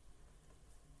doesn't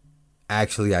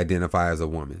actually identify as a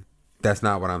woman. That's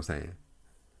not what I'm saying.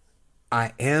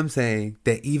 I am saying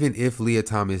that even if Leah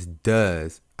Thomas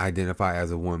does identify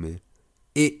as a woman,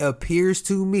 it appears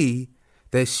to me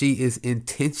that she is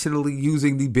intentionally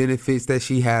using the benefits that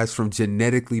she has from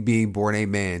genetically being born a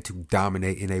man to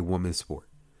dominate in a woman's sport.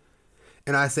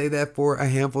 And I say that for a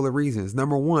handful of reasons.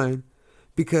 Number one,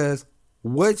 because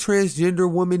what transgender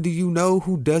woman do you know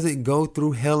who doesn't go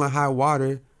through hell and high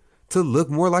water to look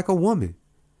more like a woman?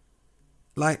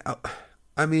 Like,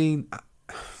 I mean,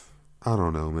 I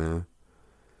don't know, man.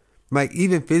 Like,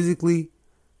 even physically,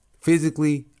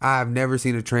 I've never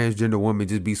seen a transgender woman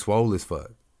just be swole as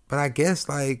fuck. But I guess,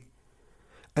 like,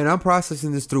 and I'm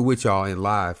processing this through with y'all in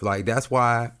live. Like, that's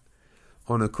why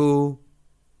on a cool,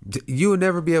 you would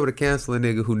never be able to cancel a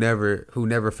nigga who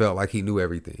never felt like he knew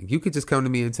everything. You could just come to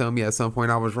me and tell me at some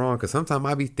point I was wrong. Because sometimes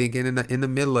I be thinking in the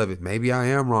middle of it, maybe I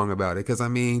am wrong about it. Because, I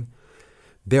mean,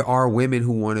 there are women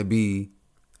who want to be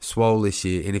swole as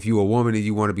shit. And if you a woman and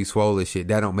you want to be swole as shit,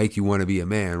 that don't make you want to be a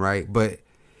man, right? But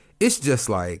it's just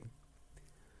like,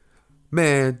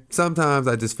 man, sometimes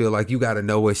I just feel like you got to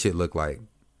know what shit look like.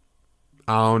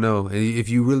 I don't know. And if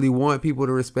you really want people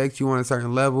to respect you on a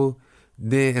certain level,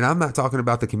 then, and I'm not talking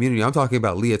about the community, I'm talking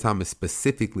about Leah Thomas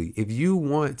specifically. If you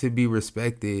want to be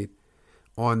respected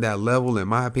on that level, in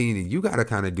my opinion, you got to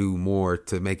kind of do more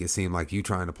to make it seem like you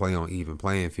trying to play on even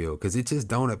playing field. Because it just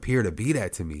don't appear to be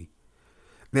that to me.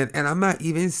 And I'm not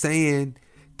even saying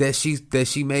that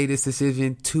she made this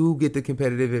decision to get the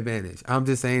competitive advantage. I'm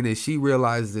just saying that she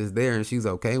realizes it's there and she's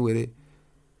okay with it.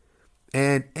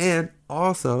 And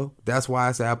also, that's why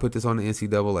I say I put this on the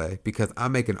NCAA, because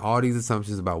I'm making all these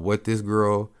assumptions about what this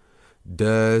girl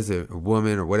does, or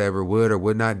woman or whatever, would or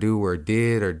would not do, or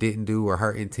did or didn't do, or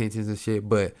her intentions and shit.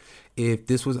 But if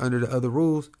this was under the other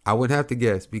rules, I wouldn't have to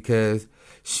guess, because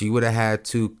she would have had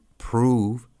to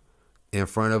prove in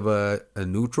front of a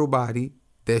neutral body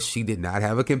that she did not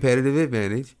have a competitive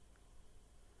advantage,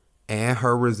 and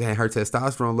her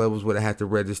testosterone levels would have had to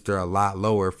register a lot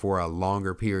lower for a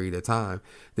longer period of time.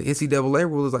 The NCAA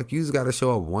rule is like, you just got to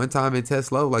show up one time and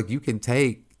test low. Like, you can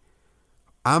take,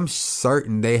 I'm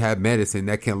certain they have medicine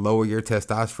that can lower your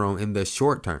testosterone in the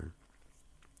short term,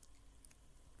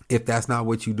 if that's not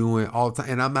what you're doing all the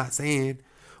time. And I'm not saying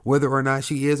whether or not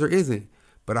she is or isn't,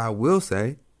 but I will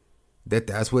say that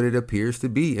that's what it appears to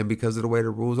be, and because of the way the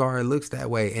rules are, it looks that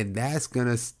way, and that's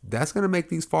gonna make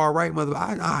these far right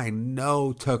I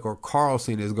know Tucker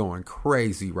Carlson is going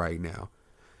crazy right now.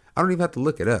 I don't even have to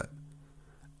look it up.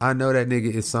 I know that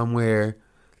nigga is somewhere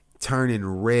turning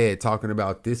red, talking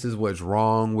about this is what's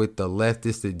wrong with the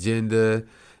leftist agenda,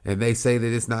 and they say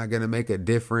that it's not gonna make a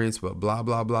difference, but blah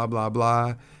blah blah blah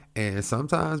blah. And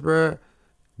sometimes, bruh,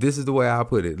 this is the way I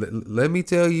put it. Let me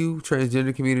tell you,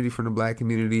 transgender community from the black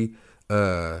community,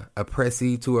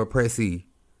 oppressee to oppressee,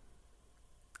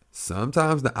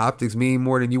 sometimes the optics mean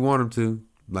more than you want them to.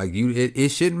 Like, it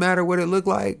shouldn't matter what it look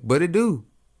like, but it do.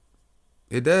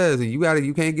 It does. And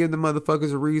you can't give the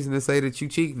motherfuckers a reason to say that you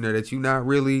cheating, or that you not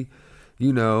really,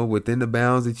 within the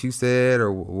bounds that you said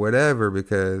or whatever,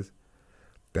 because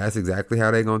that's exactly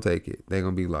how they gonna take it. They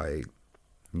gonna be like,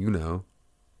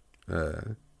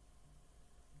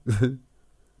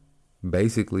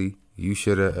 basically, you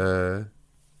should have,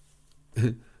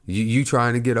 you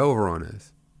trying to get over on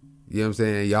us. You know what I'm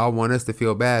saying? Y'all want us to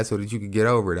feel bad so that you can get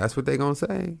over it. That's what they gonna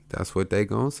say. That's what they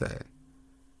gonna say.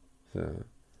 So,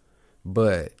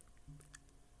 but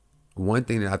one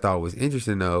thing that I thought was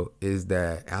interesting though is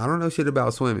that, I don't know shit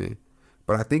about swimming,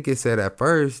 but I think it said at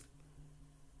first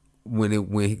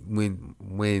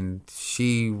when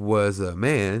she was a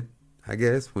man, I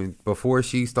guess, before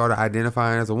she started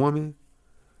identifying as a woman,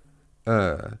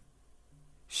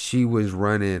 she was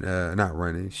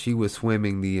she was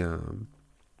swimming the,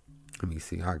 let me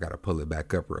see, I gotta pull it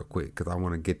back up real quick because I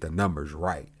want to get the numbers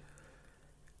right.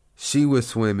 She was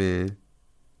swimming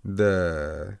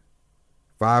the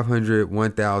 500,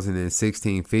 1,000, and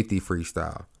 1,650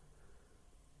 freestyle.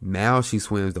 Now she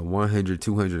swims the 100,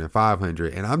 200, and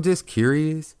 500. And I'm just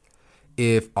curious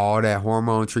if all that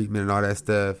hormone treatment and all that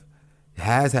stuff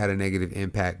has had a negative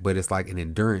impact, but it's like an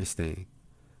endurance thing.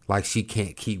 Like, she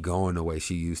can't keep going the way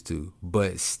she used to,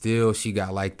 but still she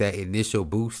got like that initial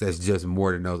boost that's just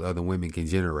more than those other women can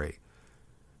generate.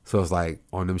 So it's like,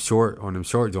 on them short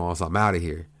joints, I'm out of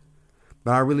here.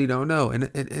 But I really don't know.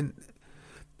 And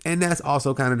that's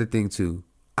also kind of the thing too.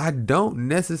 I don't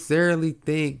necessarily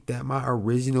think that my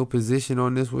original position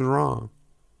on this was wrong.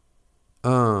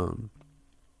 A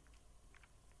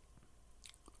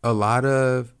lot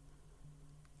of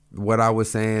what I was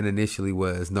saying initially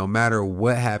was no matter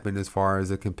what happened as far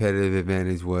as a competitive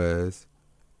advantage was,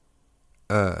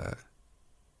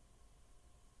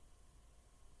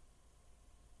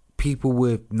 people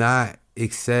would not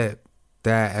accept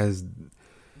that as,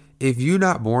 if you're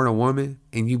not born a woman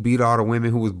and you beat all the women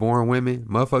who was born women,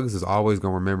 motherfuckers is always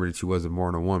gonna remember that you wasn't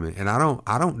born a woman. And I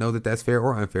don't know that that's fair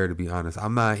or unfair, to be honest.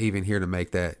 I'm not even here to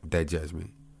make that judgment.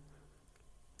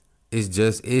 It's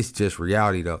just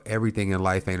reality though. Everything in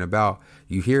life ain't about,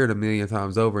 you hear it a million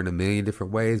times over in a million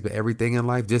different ways, but everything in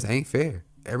life just ain't fair.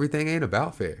 Everything ain't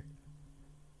about fair.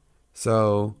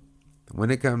 So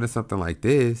when it comes to something like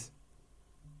this,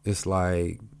 it's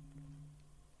like,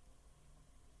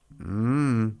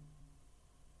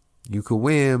 you could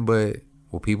win, but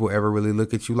will people ever really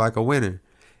look at you like a winner?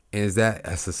 And is that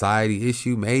a society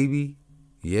issue? Maybe.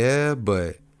 Yeah,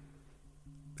 but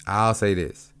I'll say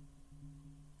this.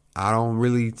 I don't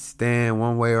really stand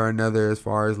one way or another as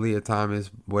far as Leah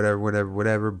Thomas,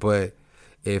 whatever. But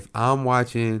if I'm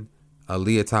watching a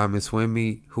Leah Thomas swim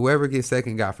meet, whoever gets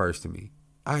second got first to me.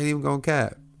 I ain't even gonna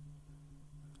cap.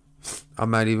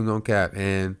 I'm not even gonna cap.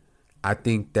 And I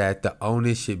think that the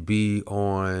onus should be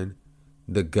on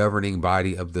the governing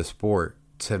body of the sport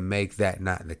to make that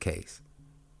not the case.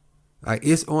 Like,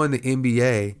 it's on the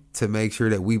NBA to make sure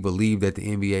that we believe that the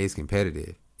NBA is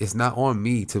competitive. It's not on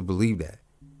me to believe that.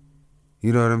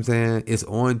 You know what I'm saying? It's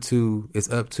up to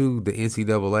the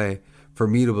NCAA for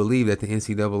me to believe that the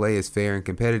NCAA is fair and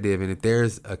competitive. And if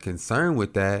there's a concern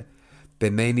with that,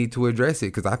 then they need to address it.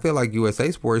 Because I feel like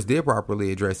USA Sports did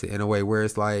properly address it in a way where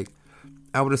it's like,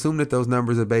 I would assume that those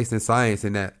numbers are based in science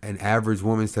and that an average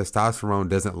woman's testosterone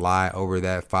doesn't lie over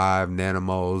that 5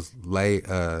 nanomoles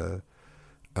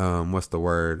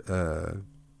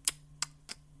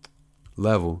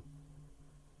level.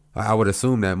 I would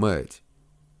assume that much.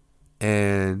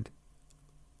 And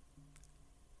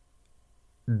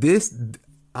this,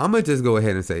 I'm going to just go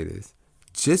ahead and say this.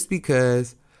 Just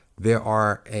because there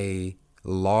are a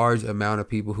large amount of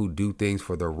people who do things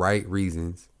for the right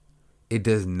reasons, it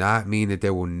does not mean that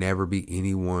there will never be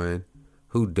anyone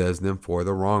who does them for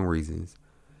the wrong reasons.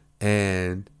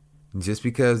 And just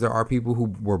because there are people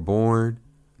who were born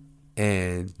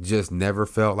and just never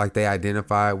felt like they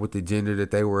identified with the gender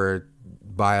that they were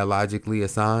biologically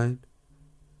assigned,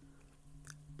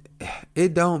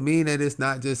 it don't mean that it's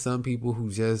not just some people who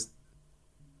just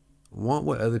want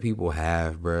what other people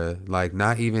have, bruh. Like,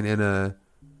 not even in a...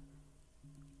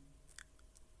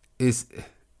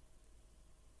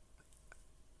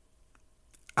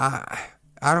 I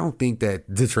don't think that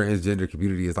the transgender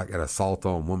community is like an assault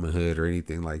on womanhood or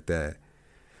anything like that.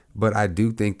 But I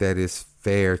do think that it's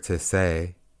fair to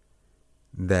say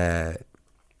that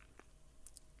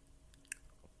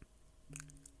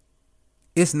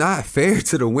it's not fair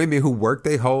to the women who work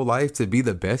their whole life to be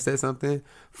the best at something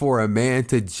for a man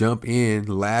to jump in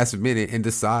last minute and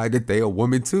decide that they a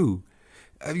woman too.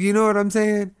 You know what I'm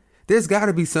saying? There's got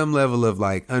to be some level of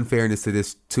like unfairness to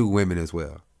this to women as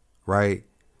well, right?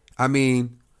 I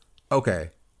mean,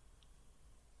 okay.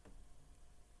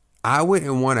 I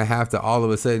wouldn't want to have to all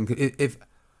of a sudden, if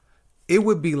it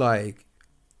would be like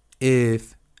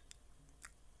if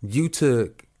you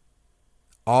took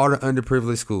all the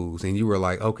underprivileged schools and you were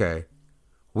like, okay,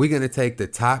 we're going to take the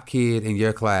top kid in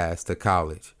your class to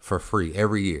college for free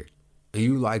every year. And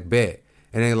you like, bet.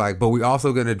 And they like, but we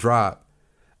also going to drop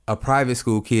a private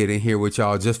school kid in here with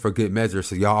y'all just for good measure.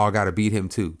 So y'all all got to beat him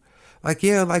too. Like,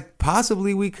 yeah, like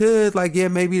possibly we could. Like, yeah,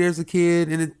 maybe there's a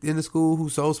kid in the school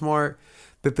who's so smart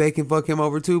that they can fuck him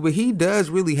over too. But he does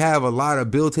really have a lot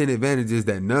of built-in advantages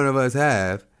that none of us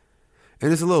have.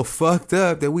 And it's a little fucked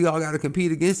up that we all got to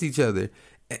compete against each other.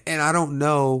 And I don't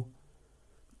know.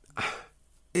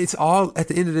 It's all, at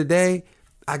the end of the day,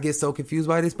 I get so confused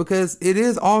by this because it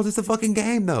is all just a fucking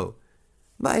game though.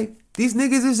 Like, these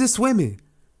niggas is just swimming.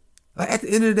 Like, at the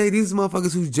end of the day, these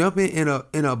motherfuckers who's jumping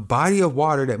in a body of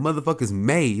water that motherfuckers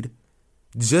made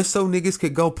just so niggas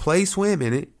could go play swim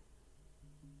in it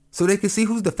so they could see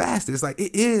who's the fastest. Like,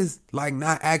 it is like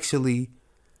not actually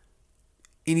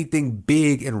anything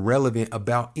big and relevant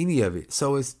about any of it.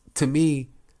 So it's, to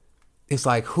me, it's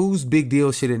like, whose big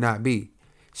deal should it not be?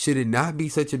 Should it not be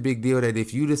such a big deal that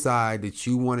if you decide that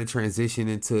you want to transition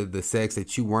into the sex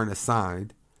that you weren't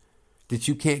assigned, that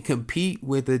you can't compete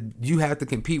with you have to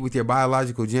compete with your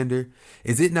biological gender?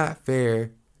 Is it not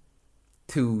fair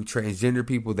to transgender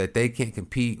people that they can't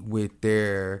compete with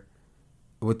their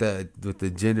with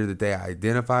the gender that they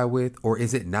identify with, or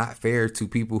is it not fair to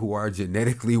people who are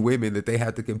genetically women that they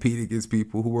have to compete against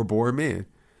people who were born men?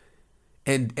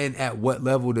 And at what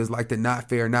level does like the not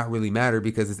fair not really matter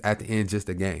because it's at the end just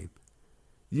a game?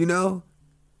 You know?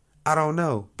 I don't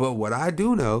know. But what I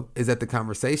do know is that the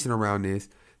conversation around this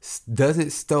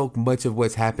doesn't stoke much of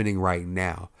what's happening right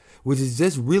now, which is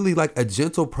just really like a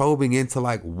gentle probing into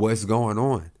like what's going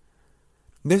on.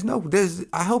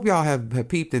 I hope y'all have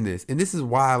peeped in this. And this is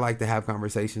why I like to have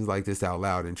conversations like this out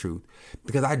loud in truth,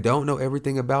 because I don't know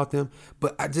everything about them,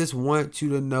 but I just want you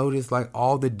to notice like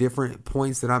all the different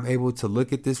points that I'm able to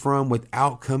look at this from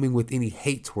without coming with any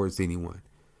hate towards anyone.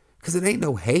 Because it ain't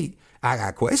no hate. I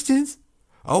got questions.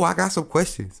 Oh, I got some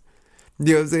questions. You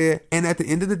know what I'm saying? And at the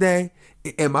end of the day,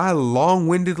 am I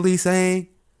long-windedly saying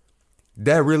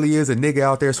that really is a nigga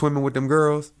out there swimming with them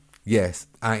girls? Yes,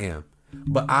 I am.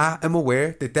 But I am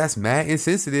aware that that's mad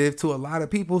insensitive to a lot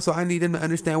of people, so I need them to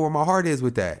understand where my heart is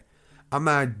with that. I'm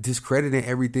not discrediting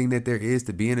everything that there is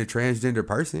to being a transgender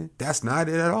person. That's not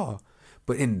it at all.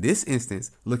 But in this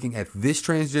instance, looking at this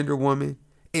transgender woman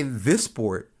in this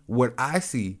sport, what I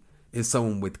see is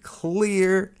someone with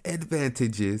clear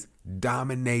advantages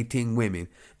dominating women.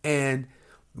 And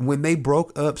when they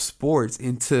broke up sports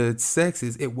into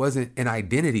sexes, it wasn't an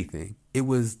identity thing. It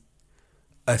was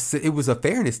a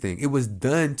fairness thing. It was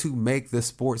done to make the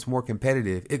sports more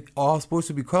competitive. If all sports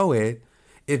would be co-ed,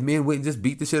 if men wouldn't just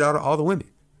beat the shit out of all the women.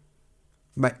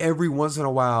 Like every once in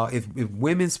a while, if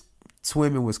women's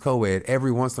swimming was co-ed,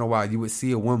 every once in a while you would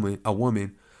see a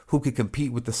woman who could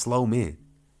compete with the slow men.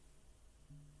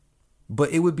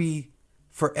 But it would be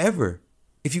forever.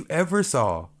 If you ever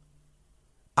saw,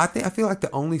 I feel like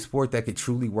the only sport that could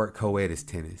truly work co-ed is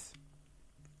tennis.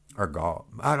 Or golf.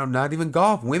 Not even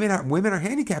golf. Women are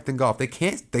handicapped in golf. They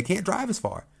can't drive as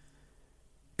far.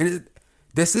 And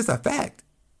this is a fact.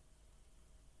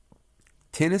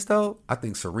 Tennis though, I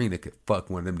think Serena could fuck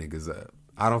one of them niggas up.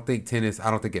 I don't think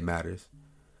it matters.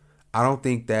 I don't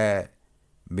think that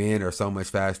men are so much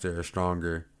faster or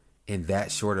stronger in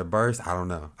that short a burst. I don't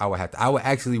know. I would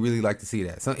actually really like to see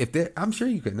that. So I'm sure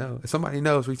you could know. If somebody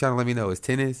knows, reach out and let me know. Is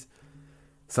tennis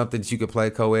something that you could play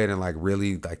co-ed and like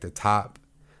really like the top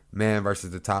man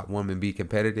versus the top woman be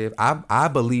competitive? I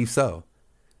believe so,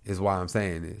 is why I'm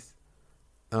saying this.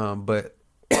 But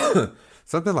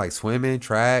something like swimming,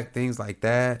 track, things like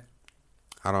that,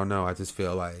 I don't know. I just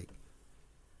feel like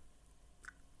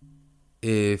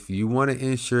if you want to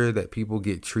ensure that people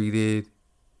get treated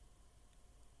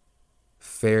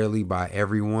fairly by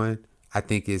everyone, I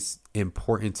think it's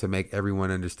important to make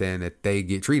everyone understand that they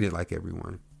get treated like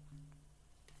everyone.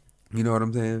 You know what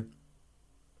I'm saying?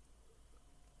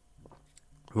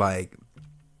 Like,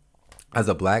 as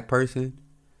a black person,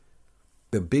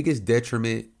 the biggest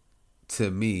detriment to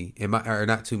me,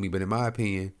 not to me, but in my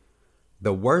opinion,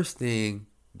 the worst thing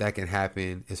that can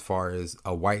happen as far as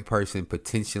a white person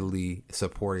potentially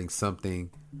supporting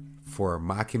something for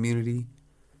my community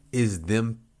is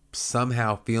them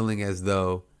somehow feeling as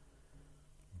though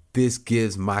this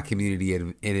gives my community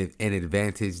an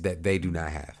advantage that they do not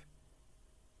have.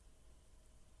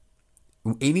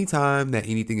 Anytime that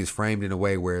anything is framed in a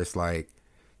way where it's like,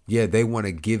 yeah, they want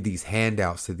to give these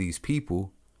handouts to these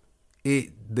people,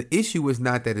 the issue is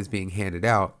not that it's being handed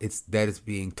out, it's that it's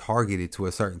being targeted to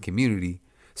a certain community.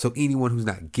 So anyone who's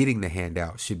not getting the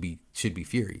handout should be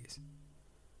furious.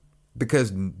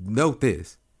 Because note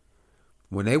this,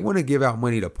 when they want to give out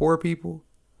money to poor people,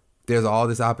 there's all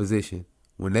this opposition.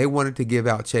 When they wanted to give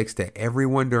out checks to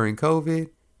everyone during COVID,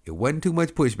 it wasn't too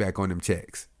much pushback on them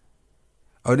checks.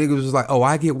 Oh, niggas was like, oh,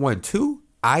 I get one too?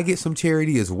 I get some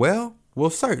charity as well?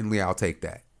 Well, certainly I'll take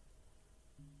that.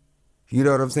 You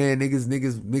know what I'm saying?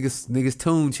 Niggas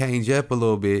tune change up a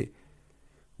little bit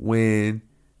when,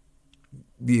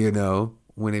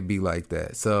 when it be like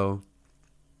that. So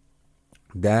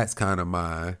that's kind of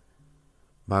my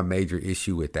major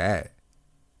issue with that,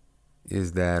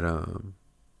 is that,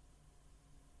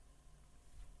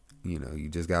 you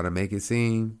just got to make it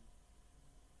seem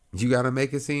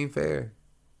fair.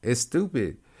 It's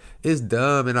stupid. It's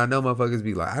dumb. And I know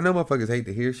motherfuckers hate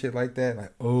to hear shit like that.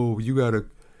 Like, oh, you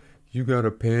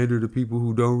gotta pander to people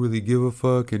who don't really give a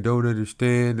fuck and don't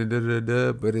understand and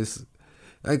da-da-da. But it's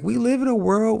like, we live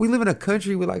in a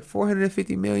country with like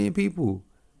 450 million people.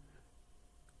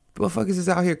 Motherfuckers is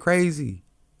out here crazy.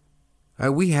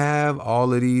 Like, we have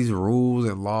all of these rules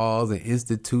and laws and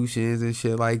institutions and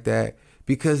shit like that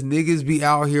because niggas be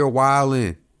out here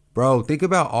wilding. Bro, think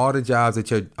about all the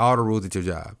rules at your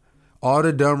job. All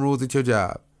the dumb rules at your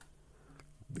job.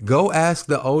 Go ask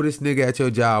the oldest nigga at your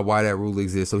job why that rule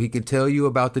exists so he can tell you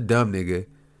about the dumb nigga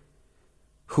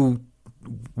who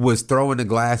was throwing the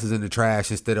glasses in the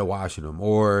trash instead of washing them,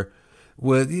 or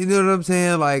was, you know what I'm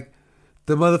saying? Like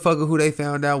the motherfucker who they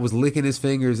found out was licking his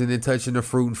fingers and then touching the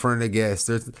fruit in front of the guests.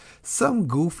 There's some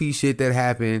goofy shit that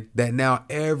happened that now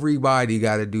everybody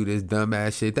got to do this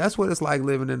dumbass shit. That's what it's like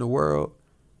living in the world.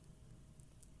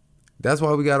 That's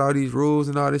why we got all these rules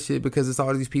and all this shit, because it's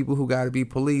all these people who got to be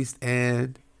policed.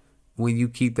 And when you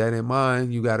keep that in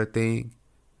mind, you got to think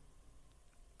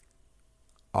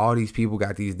all these people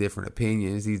got these different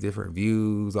opinions, these different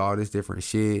views, all this different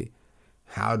shit.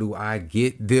 How do I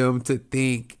get them to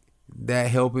think that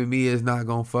helping me is not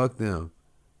going to fuck them?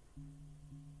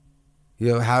 You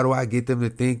know, how do I get them to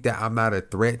think that I'm not a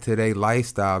threat to their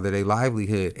lifestyle, to their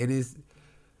livelihood? And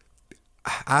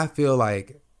I feel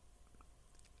like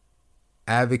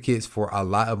advocates for a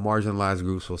lot of marginalized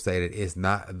groups will say that it's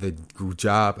not the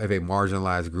job of a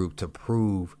marginalized group to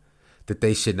prove that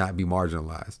they should not be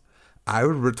marginalized. I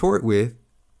would retort with,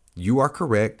 you are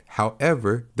correct.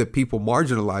 However, the people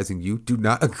marginalizing you do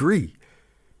not agree.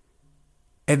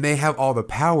 And they have all the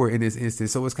power in this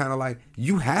instance. So it's kind of like,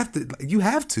 you have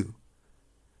to.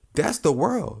 That's the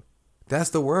world.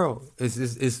 That's the world.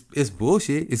 It's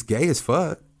bullshit. It's gay as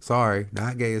fuck. Sorry,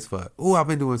 not gay as fuck. Ooh, I've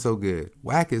been doing so good.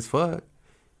 Whack as fuck.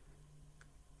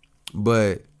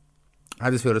 But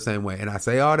I just feel the same way. And I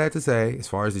say all that to say, as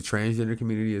far as the transgender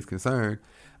community is concerned,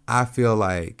 I feel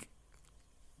like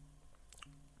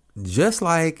just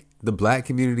like the black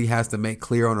community has to make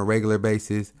clear on a regular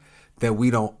basis that we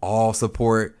don't all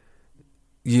support,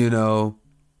 you know,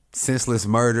 senseless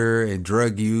murder and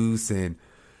drug use and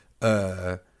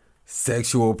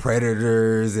sexual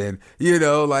predators, and, you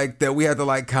know, like that we have to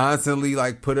like constantly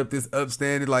like put up this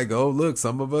upstanding like, oh look,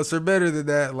 some of us are better than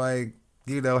that, like,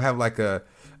 you know, have like a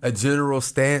general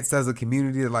stance as a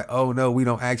community that like, oh no, we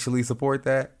don't actually support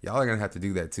that. Y'all are gonna have to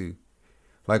do that too.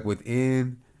 Like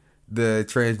within the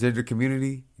transgender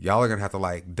community, y'all are gonna have to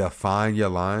like define your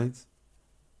lines.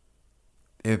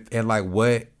 And like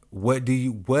what do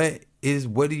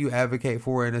you advocate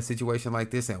for in a situation like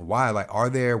this, and why? Like, are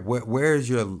there where is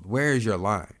your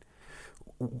line?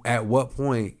 At what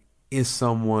point is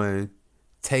someone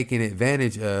taking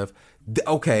advantage of?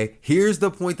 Okay, here's the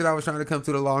point that I was trying to come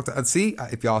to the long time. See,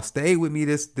 if y'all stay with me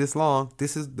this long,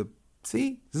 this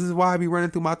is why I be running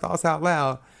through my thoughts out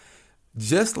loud.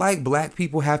 Just like black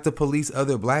people have to police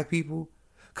other black people,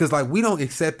 because like we don't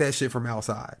accept that shit from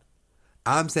outside.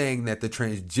 I'm saying that the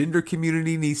transgender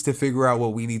community needs to figure out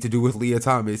what we need to do with Leah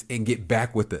Thomas and get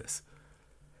back with us.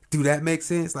 Do that make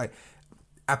sense? Like,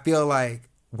 I feel like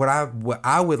what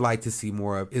I would like to see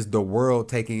more of is the world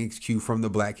taking cue from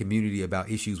the black community about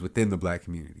issues within the black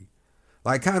community.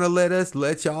 Like, kind of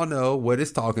let y'all know what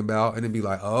it's talking about, and then be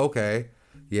like, oh, okay,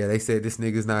 yeah, they said this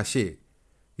nigga's not shit.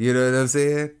 You know what I'm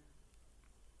saying?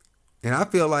 And I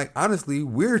feel like, honestly,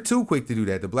 we're too quick to do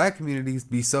that. The black communities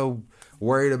be so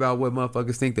worried about what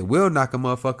motherfuckers think that we'll knock a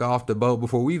motherfucker off the boat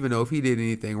before we even know if he did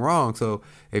anything wrong. So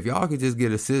if y'all could just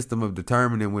get a system of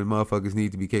determining when motherfuckers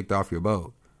need to be kicked off your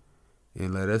boat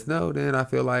and let us know, then I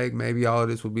feel like maybe all of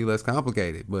this would be less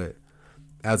complicated. But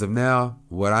as of now,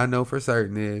 what I know for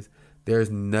certain is there's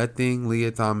nothing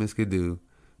Leah Thomas could do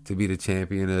to be the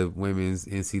champion of women's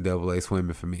NCAA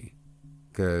swimming for me.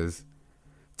 Because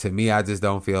to me, I just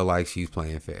don't feel like she's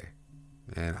playing fair.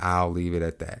 And I'll leave it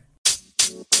at that.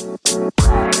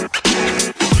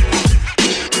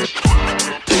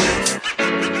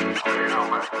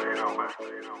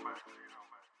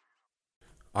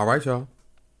 All right, y'all.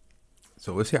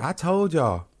 So it's here. I told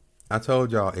y'all,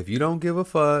 if you don't give a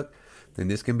fuck, then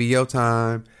this can be your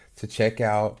time to check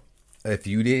out. If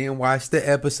you didn't watch the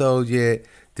episode yet,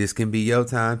 this can be your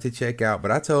time to check out.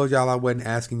 But I told y'all I wasn't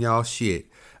asking y'all shit.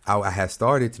 I had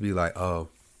started to be like, oh,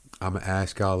 I'm going to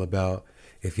ask y'all about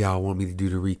if y'all want me to do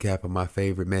the recap of my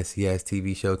favorite messy ass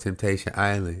TV show, Temptation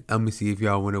Island. I'm going to see if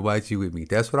y'all want to watch it with me.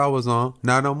 That's what I was on.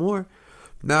 Not no more.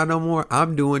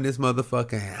 I'm doing this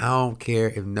motherfucker, and I don't care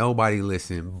if nobody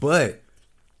listen. But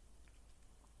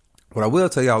what I will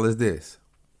tell y'all is this.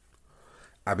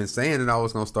 I've been saying that I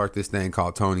was going to start this thing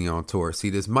called Tony on Tour. See,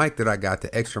 this mic that I got,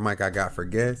 the extra mic I got for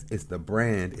guests, it's the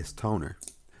brand is Toner.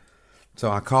 So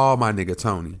I called my nigga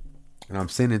Tony, and I'm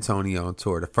sending Tony on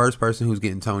tour. The first person who's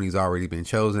getting Tony's already been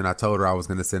chosen. I told her I was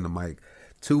going to send a mic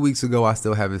 2 weeks ago. I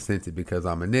still haven't sent it because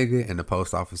I'm a nigga and the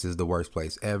post office is the worst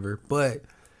place ever. But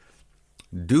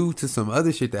due to some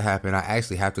other shit that happened, I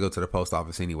actually have to go to the post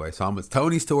office anyway. So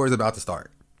Tony's tour is about to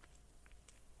start.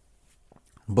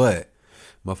 But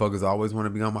motherfuckers always want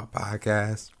to be on my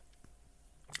podcast.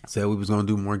 Said we was going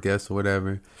to do more guests or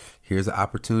whatever. Here's an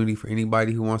opportunity for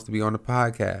anybody who wants to be on the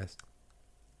podcast.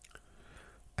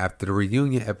 After the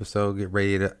reunion episode get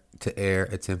ready to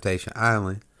air at Temptation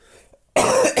Island,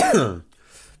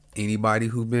 Anybody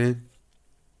who been,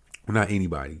 well, not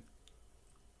anybody.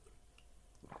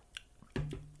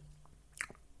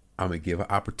 I'm gonna give an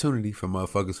opportunity for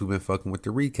motherfuckers who been fucking with the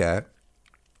recap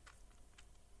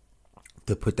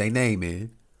to put their name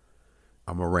in.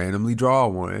 I'm gonna randomly draw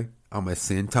one. I'm gonna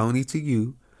send Tony to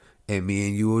you, and me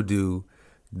and you will do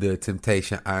the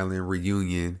Temptation Island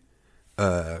reunion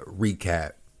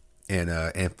recap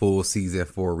and full season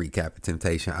 4 recap of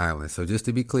Temptation Island. So just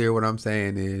to be clear, what I'm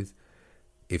saying is,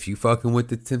 if you fucking with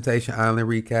the Temptation Island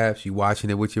recaps, you watching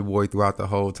it with your boy throughout the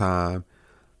whole time,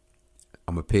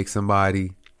 I'm gonna pick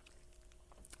somebody,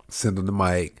 send them the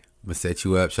mic. I'm gonna set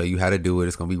you up, show you how to do it.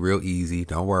 It's gonna be real easy.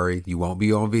 Don't worry, you won't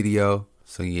be on video,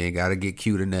 so you ain't gotta get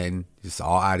cute or nothing. Just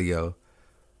all audio.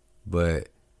 And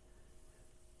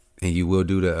you will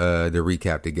do the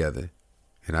recap together.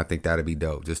 And I think that'd be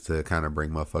dope, just to kind of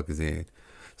bring motherfuckers in.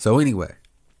 So anyway,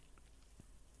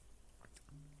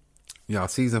 y'all,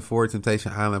 season 4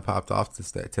 Temptation Island popped off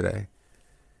today.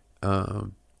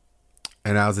 And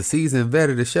I was a season vet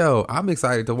of the show. I'm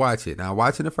excited to watch it. Now,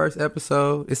 watching the first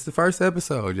episode, it's the first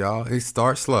episode, y'all. It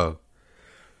starts slow.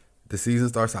 The season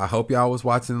starts. I hope y'all was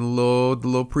watching the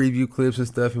little preview clips and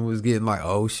stuff and was getting like,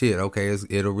 oh shit, okay,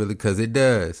 it'll really, because it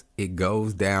does. It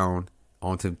goes down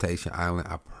on Temptation Island.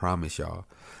 I promise y'all.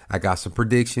 I got some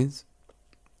predictions.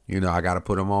 You know, I got to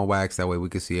put them on wax. That way we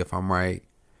can see if I'm right.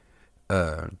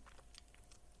 If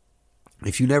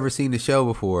you never seen the show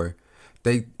before,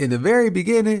 they, in the very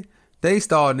beginning, they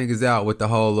stalled niggas out with the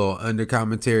whole little under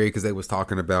commentary because they was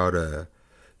talking about,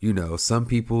 you know, some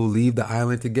people leave the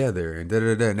island together and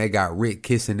da-da-da. And they got Rick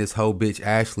kissing this whole bitch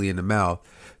Ashley in the mouth.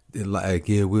 And like,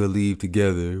 yeah, we'll leave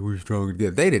together. We're stronger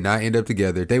together. They did not end up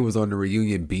together. They was on the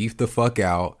reunion, beefed the fuck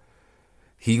out.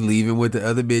 He leaving with the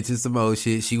other bitches, some old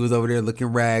shit. She was over there looking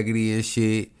raggedy and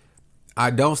shit. I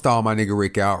don't stall my nigga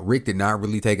Rick out. Rick did not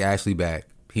really take Ashley back.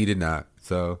 He did not.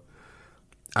 So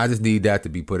I just need that to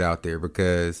be put out there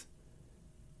because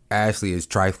Ashley is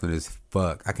trifling as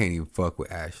fuck. I can't even fuck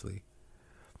with Ashley.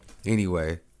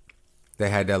 Anyway, they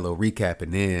had that little recap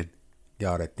and then,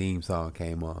 y'all, that theme song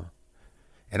came on.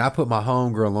 And I put my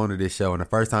homegirl onto this show, and the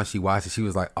first time she watched it, she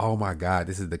was like, oh my God,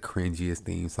 this is the cringiest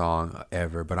theme song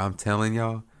ever. But I'm telling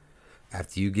y'all,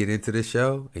 after you get into the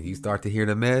show and you start to hear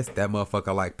the mess, that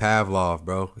motherfucker like Pavlov,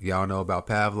 bro. Y'all know about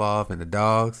Pavlov and the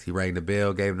dogs. He rang the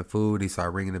bell, gave him the food. He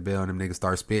started ringing the bell, and them niggas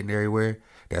start spitting everywhere.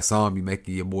 That song be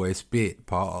making your boy spit.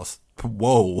 Pause.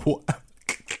 Whoa.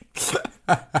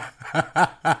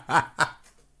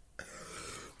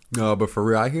 No, but for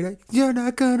real, I hear that. You're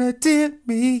not gonna tempt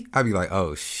me. I be like,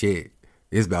 oh shit.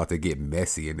 It's about to get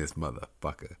messy in this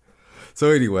motherfucker. So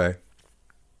anyway,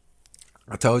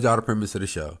 I told y'all the premise of the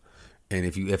show. And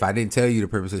if I didn't tell you the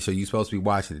premise of the show, you're supposed to be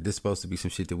watching it. This is supposed to be some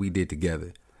shit that we did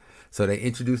together. So they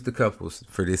introduced the couples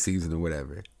for this season or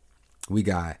whatever. We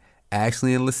got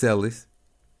Ashley and Lascelles,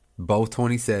 both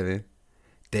 27.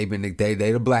 They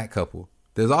the black couple.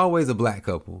 There's always a black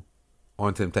couple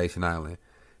on Temptation Island.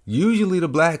 Usually the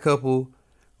black couple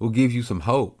will give you some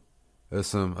hope or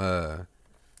some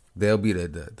they'll be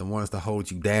the ones to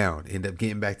hold you down, end up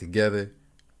getting back together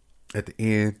at the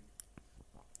end.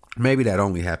 Maybe that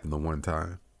only happened the one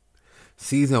time.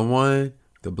 Season 1,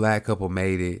 the black couple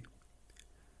made it.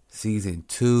 Season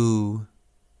 2,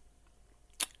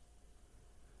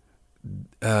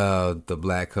 the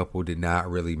black couple did not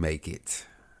really make it.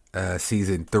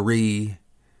 Season 3,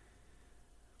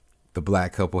 the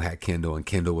black couple had Kendall, and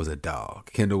Kendall was a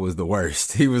dog. Kendall was the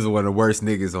worst. He was one of the worst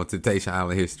niggas on Temptation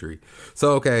Island history.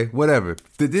 So, okay, whatever.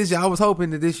 I was hoping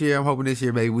that this year,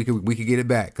 maybe we could get it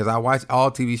back. Because I watch all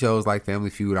TV shows like Family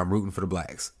Feud. I'm rooting for the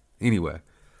blacks. Anyway.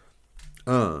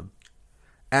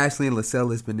 Ashley and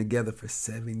Lascelles been together for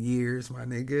 7 years, my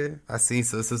nigga. I seen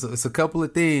so it's a couple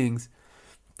of things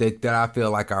that I feel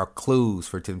like are clues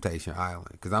for Temptation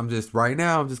Island. Because I'm just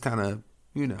kind of,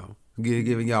 you know,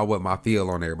 giving y'all what my feel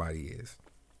on everybody is.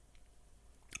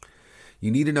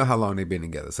 You need to know how long they've been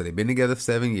together. So they've been together for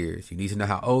 7 years. You need to know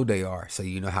how old they are, so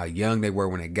you know how young they were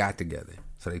when they got together.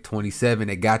 So they 27.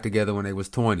 They got together when they was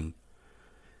 20.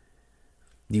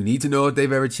 You need to know if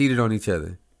they've ever cheated on each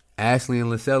other. Ashley and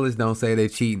Lascelles don't say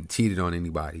they've cheated on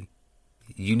anybody.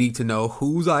 You need to know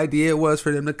whose idea it was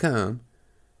for them to come.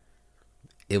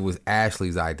 It was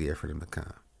Ashley's idea for them to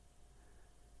come.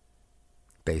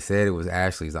 They said it was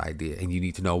Ashley's idea, and you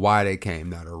need to know why they came.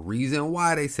 Now, the reason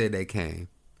why they said they came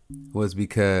was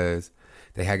because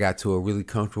they had got to a really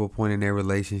comfortable point in their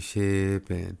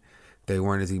relationship, and they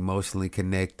weren't as emotionally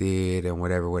connected, and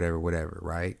whatever,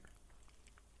 right?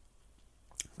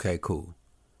 Okay, cool.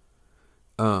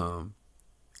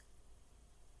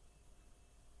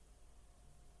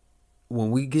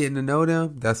 when we getting to know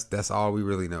them, that's all we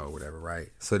really know or whatever, right?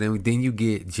 So then you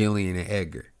get Jillian and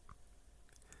Edgar.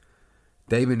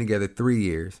 They've been together 3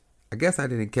 years. I guess I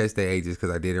didn't catch their ages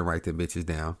because I didn't write them bitches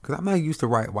down. Because I'm not used to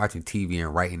watching TV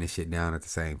and writing this shit down at the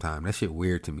same time. That shit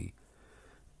weird to me.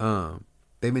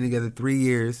 They've been together 3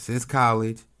 years since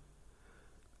college.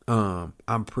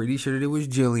 I'm pretty sure that it was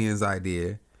Jillian's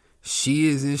idea. She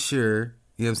isn't sure,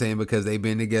 you know what I'm saying, because they've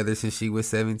been together since she was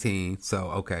 17. So,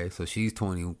 okay, so she's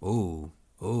 20.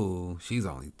 Ooh, she's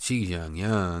young.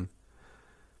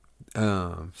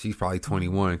 She's probably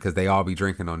 21 because they all be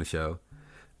drinking on the show.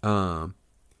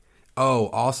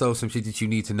 Also some shit that you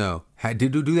need to know.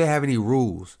 Do they have any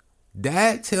rules?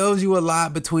 That tells you a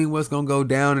lot between what's gonna go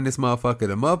down in this motherfucker.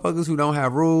 The motherfuckers who don't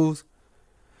have rules,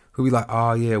 who be like,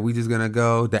 oh yeah, we just gonna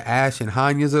go. The Ash and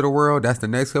Hanyas of the world, that's the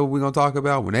next couple we're gonna talk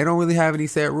about. When they don't really have any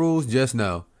set rules, just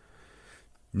know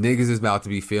niggas is about to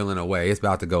be feeling away. It's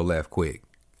about to go left quick.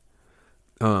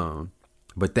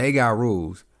 But they got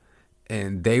rules.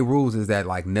 And they rules is that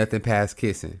like nothing past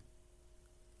kissing.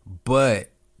 But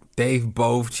they've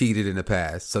both cheated in the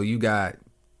past. So you got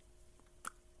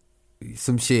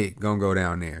some shit gonna go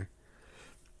down there.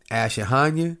 Ash and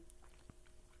Hanya,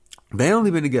 they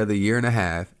only been together a year and a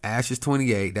half. Ash is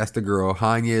 28. That's the girl.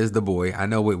 Hanya is the boy. I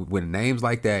know with names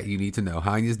like that, you need to know.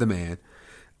 Hanya's the man.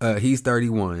 He's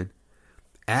 31.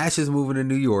 Ash is moving to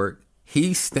New York.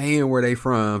 He's staying where they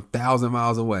from, 1,000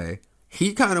 miles away.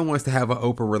 He kind of wants to have an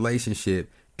open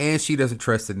relationship, and she doesn't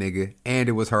trust the nigga, and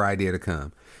it was her idea to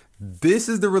come. This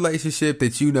is the relationship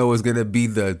that you know is going to be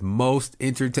the most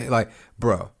entertaining. Like,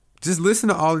 bro, just listen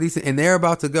to all of these, and they're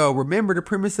about to go. Remember, the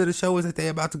premise of the show is that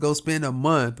they're about to go spend a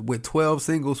month with 12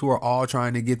 singles who are all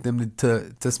trying to get them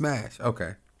to smash.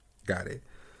 Okay, got it.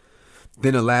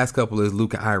 Then the last couple is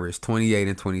Luke and Iris, 28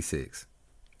 and 26.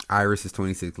 Iris is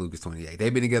 26, Luke is 28.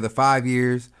 They've been together 5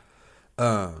 years.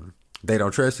 They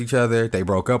don't trust each other. They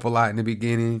broke up a lot in the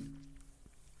beginning.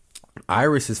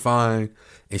 Iris is fine,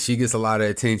 and she gets a lot of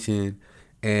attention.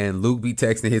 And Luke be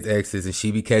texting his exes, and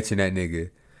she be catching that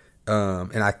nigga.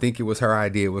 And I think it was her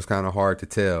idea. It was kind of hard to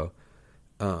tell.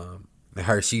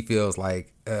 She feels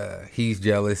like he's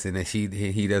jealous, and that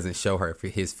he doesn't show her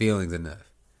his feelings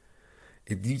enough.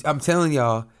 I'm telling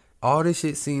y'all, all this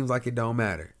shit seems like it don't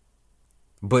matter.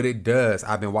 But it does.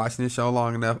 I've been watching this show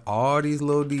long enough. All these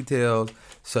little details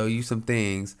show you some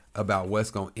things about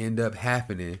what's going to end up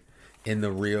happening in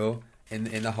the real,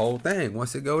 in the whole thing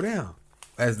once it go down.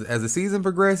 As the season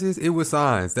progresses, it was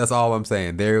signs. That's all I'm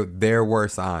saying. There were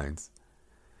signs.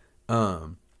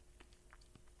 So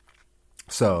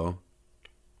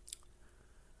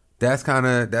that's kind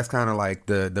of like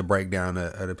the breakdown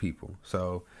of the people.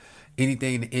 So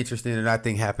anything interesting that I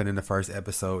think happened in the first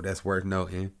episode that's worth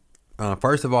noting.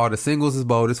 First of all, the singles is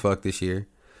bold as fuck this year.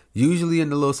 Usually in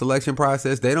the little selection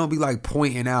process, they don't be like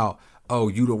pointing out, oh,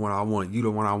 you the one I want, you the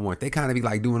one I want. They kind of be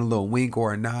like doing a little wink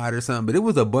or a nod or something. But it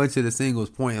was a bunch of the singles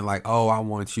pointing like, oh, I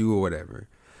want you or whatever.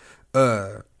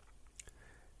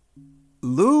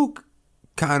 Luke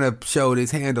kind of showed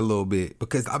his hand a little bit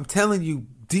because I'm telling you,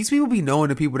 these people be knowing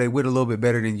the people they with a little bit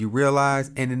better than you realize.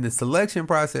 And in the selection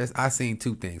process, I seen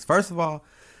two things. First of all,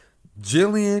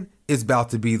 Jillian is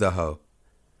about to be the hoe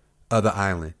of the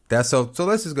island. So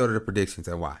let's just go to the predictions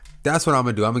and why. That's what I'm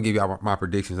gonna do. I'm gonna give y'all my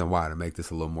predictions and why to make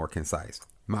this a little more concise.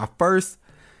 My first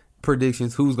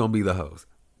predictions: who's gonna be the host?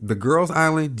 The girls'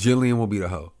 island. Jillian will be the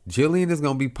hoe. Jillian is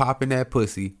gonna be popping that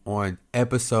pussy on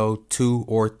episode 2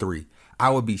 or 3. I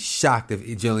would be shocked if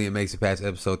Jillian makes it past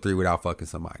episode 3 without fucking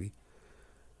somebody.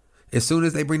 As soon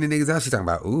as they bring the niggas out, she's talking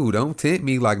about, ooh, don't tempt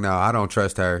me. Like, no, I don't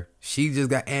trust her. She just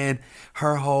got, and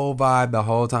her whole vibe the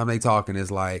whole time they talking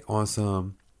is like on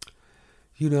some,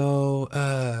 it's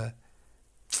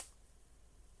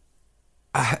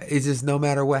just no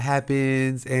matter what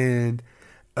happens, and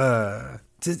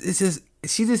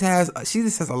she just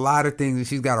has a lot of things, and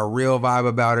she's got a real vibe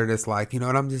about her that's like, and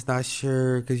I'm just not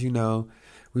sure because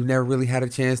we've never really had a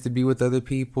chance to be with other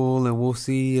people, and we'll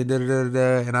see, and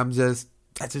and I just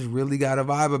really got a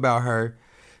vibe about her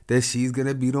that she's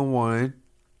gonna be the one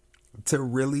to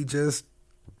really just.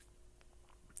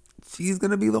 She's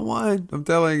gonna be the one. I'm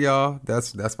telling y'all.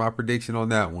 That's my prediction on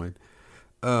that one.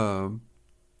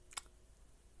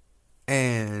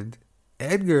 And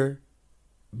Edgar,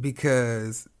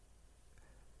 because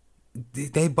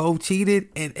they both cheated,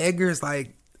 and Edgar's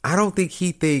like, I don't think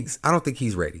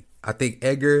he's ready. I think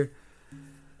Edgar,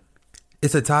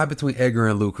 it's a tie between Edgar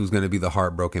and Luke, who's going to be the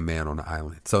heartbroken man on the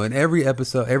island. So in every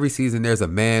episode, every season, there's a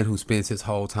man who spends his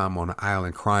whole time on the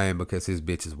island crying because his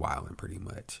bitch is wilding pretty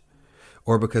much.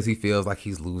 Or because he feels like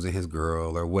he's losing his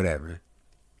girl or whatever.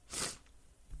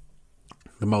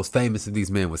 The most famous of these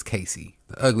men was Casey,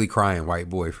 the ugly crying white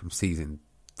boy from season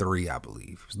 3, I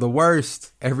believe. It was the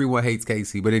worst. Everyone hates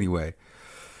Casey. But anyway,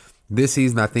 this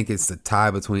season, I think it's a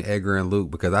tie between Edgar and Luke,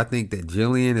 because I think that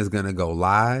Jillian is going to go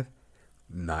live.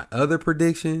 My other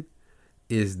prediction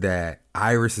is that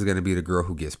Iris is going to be the girl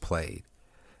who gets played.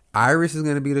 Iris is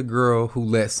going to be the girl who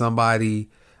lets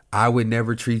somebody, I would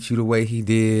never treat you the way he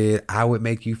did. I would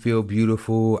make you feel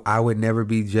beautiful. I would never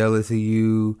be jealous of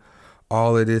you.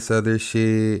 All of this other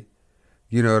shit.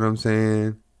 You know what I'm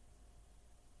saying?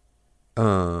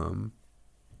 And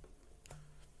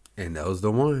those the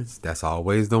ones. That's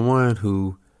always the one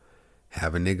who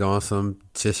have a nigga on some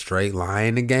just straight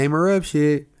lying to game her up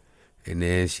shit. And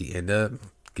then she end up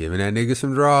giving that nigga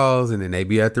some draws. And then they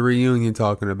be at the reunion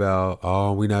talking about,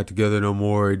 oh, we not together no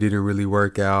more. It didn't really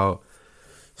work out.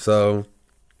 So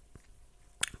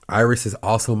Iris is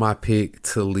also my pick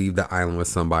to leave the island with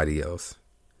somebody else.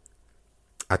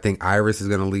 I think Iris is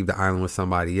going to leave the island with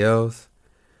somebody else.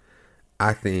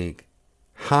 I think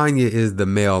Hanya is the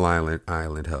male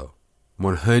island hoe.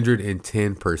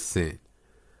 110%.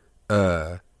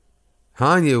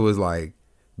 Hanya was like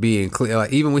being clear.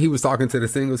 Like, even when he was talking to the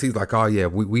singles, he's like, oh yeah,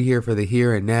 we here for the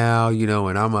here and now, you know,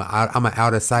 and I'm a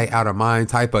out of sight, out of mind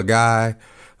type of guy.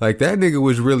 Like, that nigga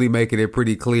was really making it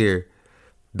pretty clear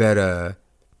that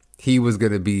he was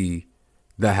going to be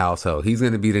the household. He's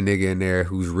going to be the nigga in there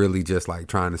who's really just like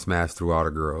trying to smash through all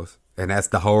the girls. And that's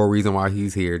the whole reason why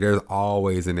he's here. There's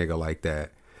always a nigga like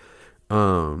that.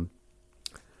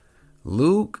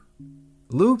 Luke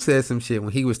said some shit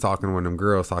when he was talking to one of them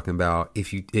girls, talking about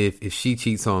if she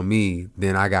cheats on me,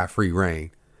 then I got free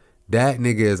reign. That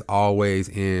nigga is always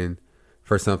in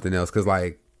for something else. Cause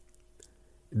like,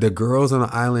 the girls on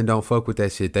the island don't fuck with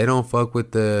that shit. They don't fuck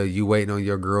with the you waiting on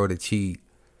your girl to cheat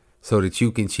so that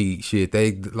you can cheat shit.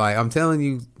 They like, I'm telling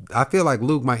you, I feel like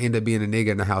Luke might end up being a nigga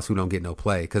in the house who don't get no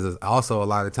play. Cause it's also a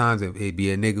lot of times it'd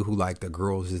be a nigga who like the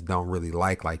girls just don't really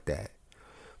like that.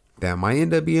 That might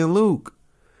end up being Luke.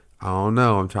 I don't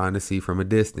know. I'm trying to see from a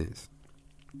distance.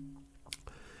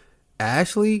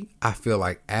 Ashley, I feel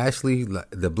like Ashley,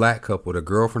 the black couple, the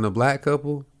girl from the black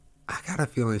couple, I got a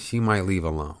feeling she might leave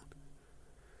alone.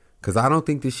 Because I don't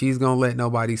think that she's going to let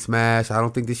nobody smash. I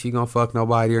don't think that she's going to fuck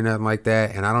nobody or nothing like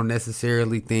that. And I don't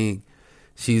necessarily think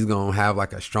she's going to have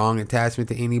like a strong attachment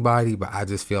to anybody. But I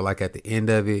just feel like at the end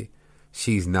of it,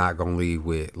 she's not going to leave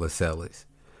with Lascelles.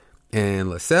 And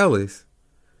Lascelles,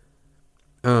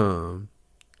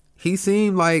 he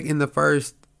seemed like in the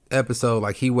first episode,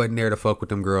 like he wasn't there to fuck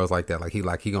with them girls like that. Like he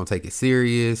going to take it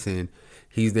serious and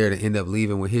he's there to end up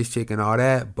leaving with his chick and all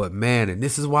that. But man, and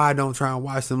this is why I don't try and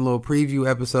watch some little preview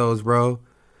episodes, bro.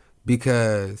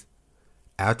 Because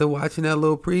after watching that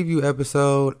little preview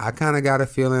episode, I kind of got a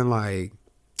feeling like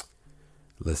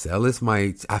Lascelles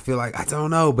might, I feel like, I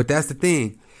don't know. But that's the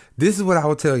thing. This is what I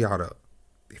will tell y'all though.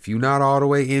 If you're not all the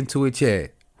way into it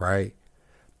yet, right?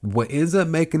 What ends up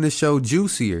making the show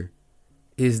juicier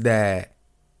is that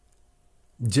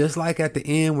just like at the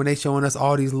end when they showing us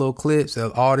all these little clips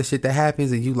of all the shit that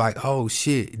happens and you like, oh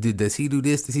shit, does he do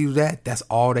this? Does he do that? That's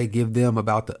all they give them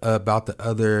about the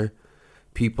other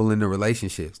people in the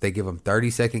relationships. They give them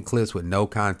 30-second clips with no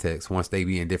context once they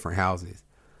be in different houses.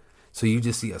 So you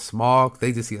just see a small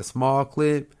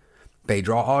clip. They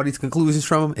draw all these conclusions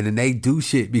from them and then they do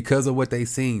shit because of what they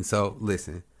seen. So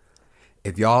listen.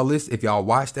 If y'all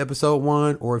watched episode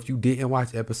 1 or if you didn't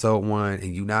watch episode 1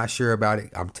 and you're not sure about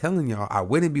it, I'm telling y'all, I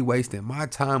wouldn't be wasting my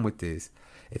time with this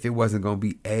if it wasn't going to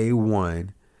be A1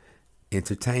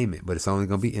 entertainment. But it's only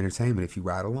going to be entertainment if you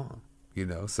ride along, you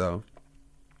know. So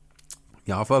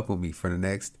y'all fuck with me for the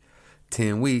next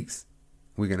 10 weeks.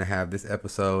 We're going to have this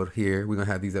episode here. We're going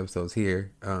to have these episodes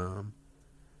here. We're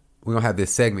going to have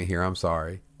this segment here,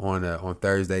 on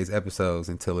Thursday's episodes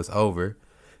until it's over.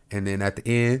 And then at the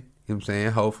end, you know what I'm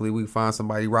saying? Hopefully we find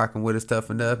somebody rocking with us tough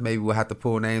enough. Maybe we'll have to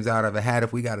pull names out of a hat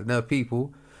if we got enough people. You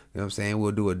know what I'm saying?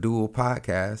 We'll do a dual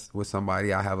podcast with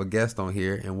somebody. I'll have a guest on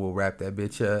here and we'll wrap that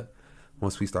bitch up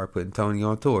once we start putting Tony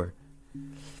on tour.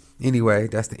 Anyway,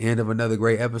 that's the end of another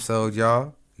great episode,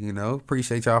 y'all. You know,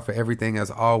 appreciate y'all for everything as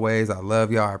always. I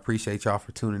love y'all. I appreciate y'all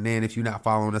for tuning in. If you're not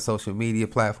following the social media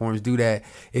platforms, do that.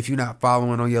 If you're not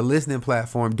following on your listening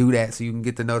platform, do that so you can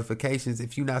get the notifications.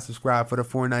 If you're not subscribed for the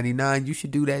 $4.99, you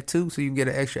should do that too so you can get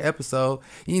an extra episode.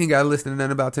 You ain't got to listen to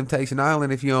nothing about Temptation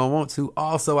Island if you don't want to.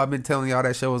 Also, I've been telling y'all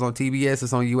that show is on TBS.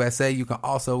 It's on USA. You can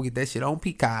also get that shit on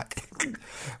Peacock.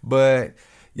 But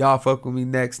y'all fuck with me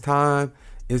next time.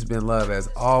 It's been love as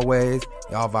always.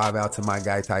 Y'all vibe out to my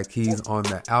guy Ty Keys on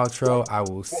the outro. I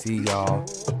will see y'all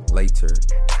later.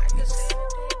 Peace.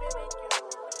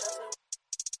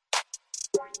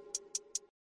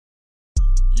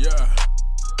 Yeah.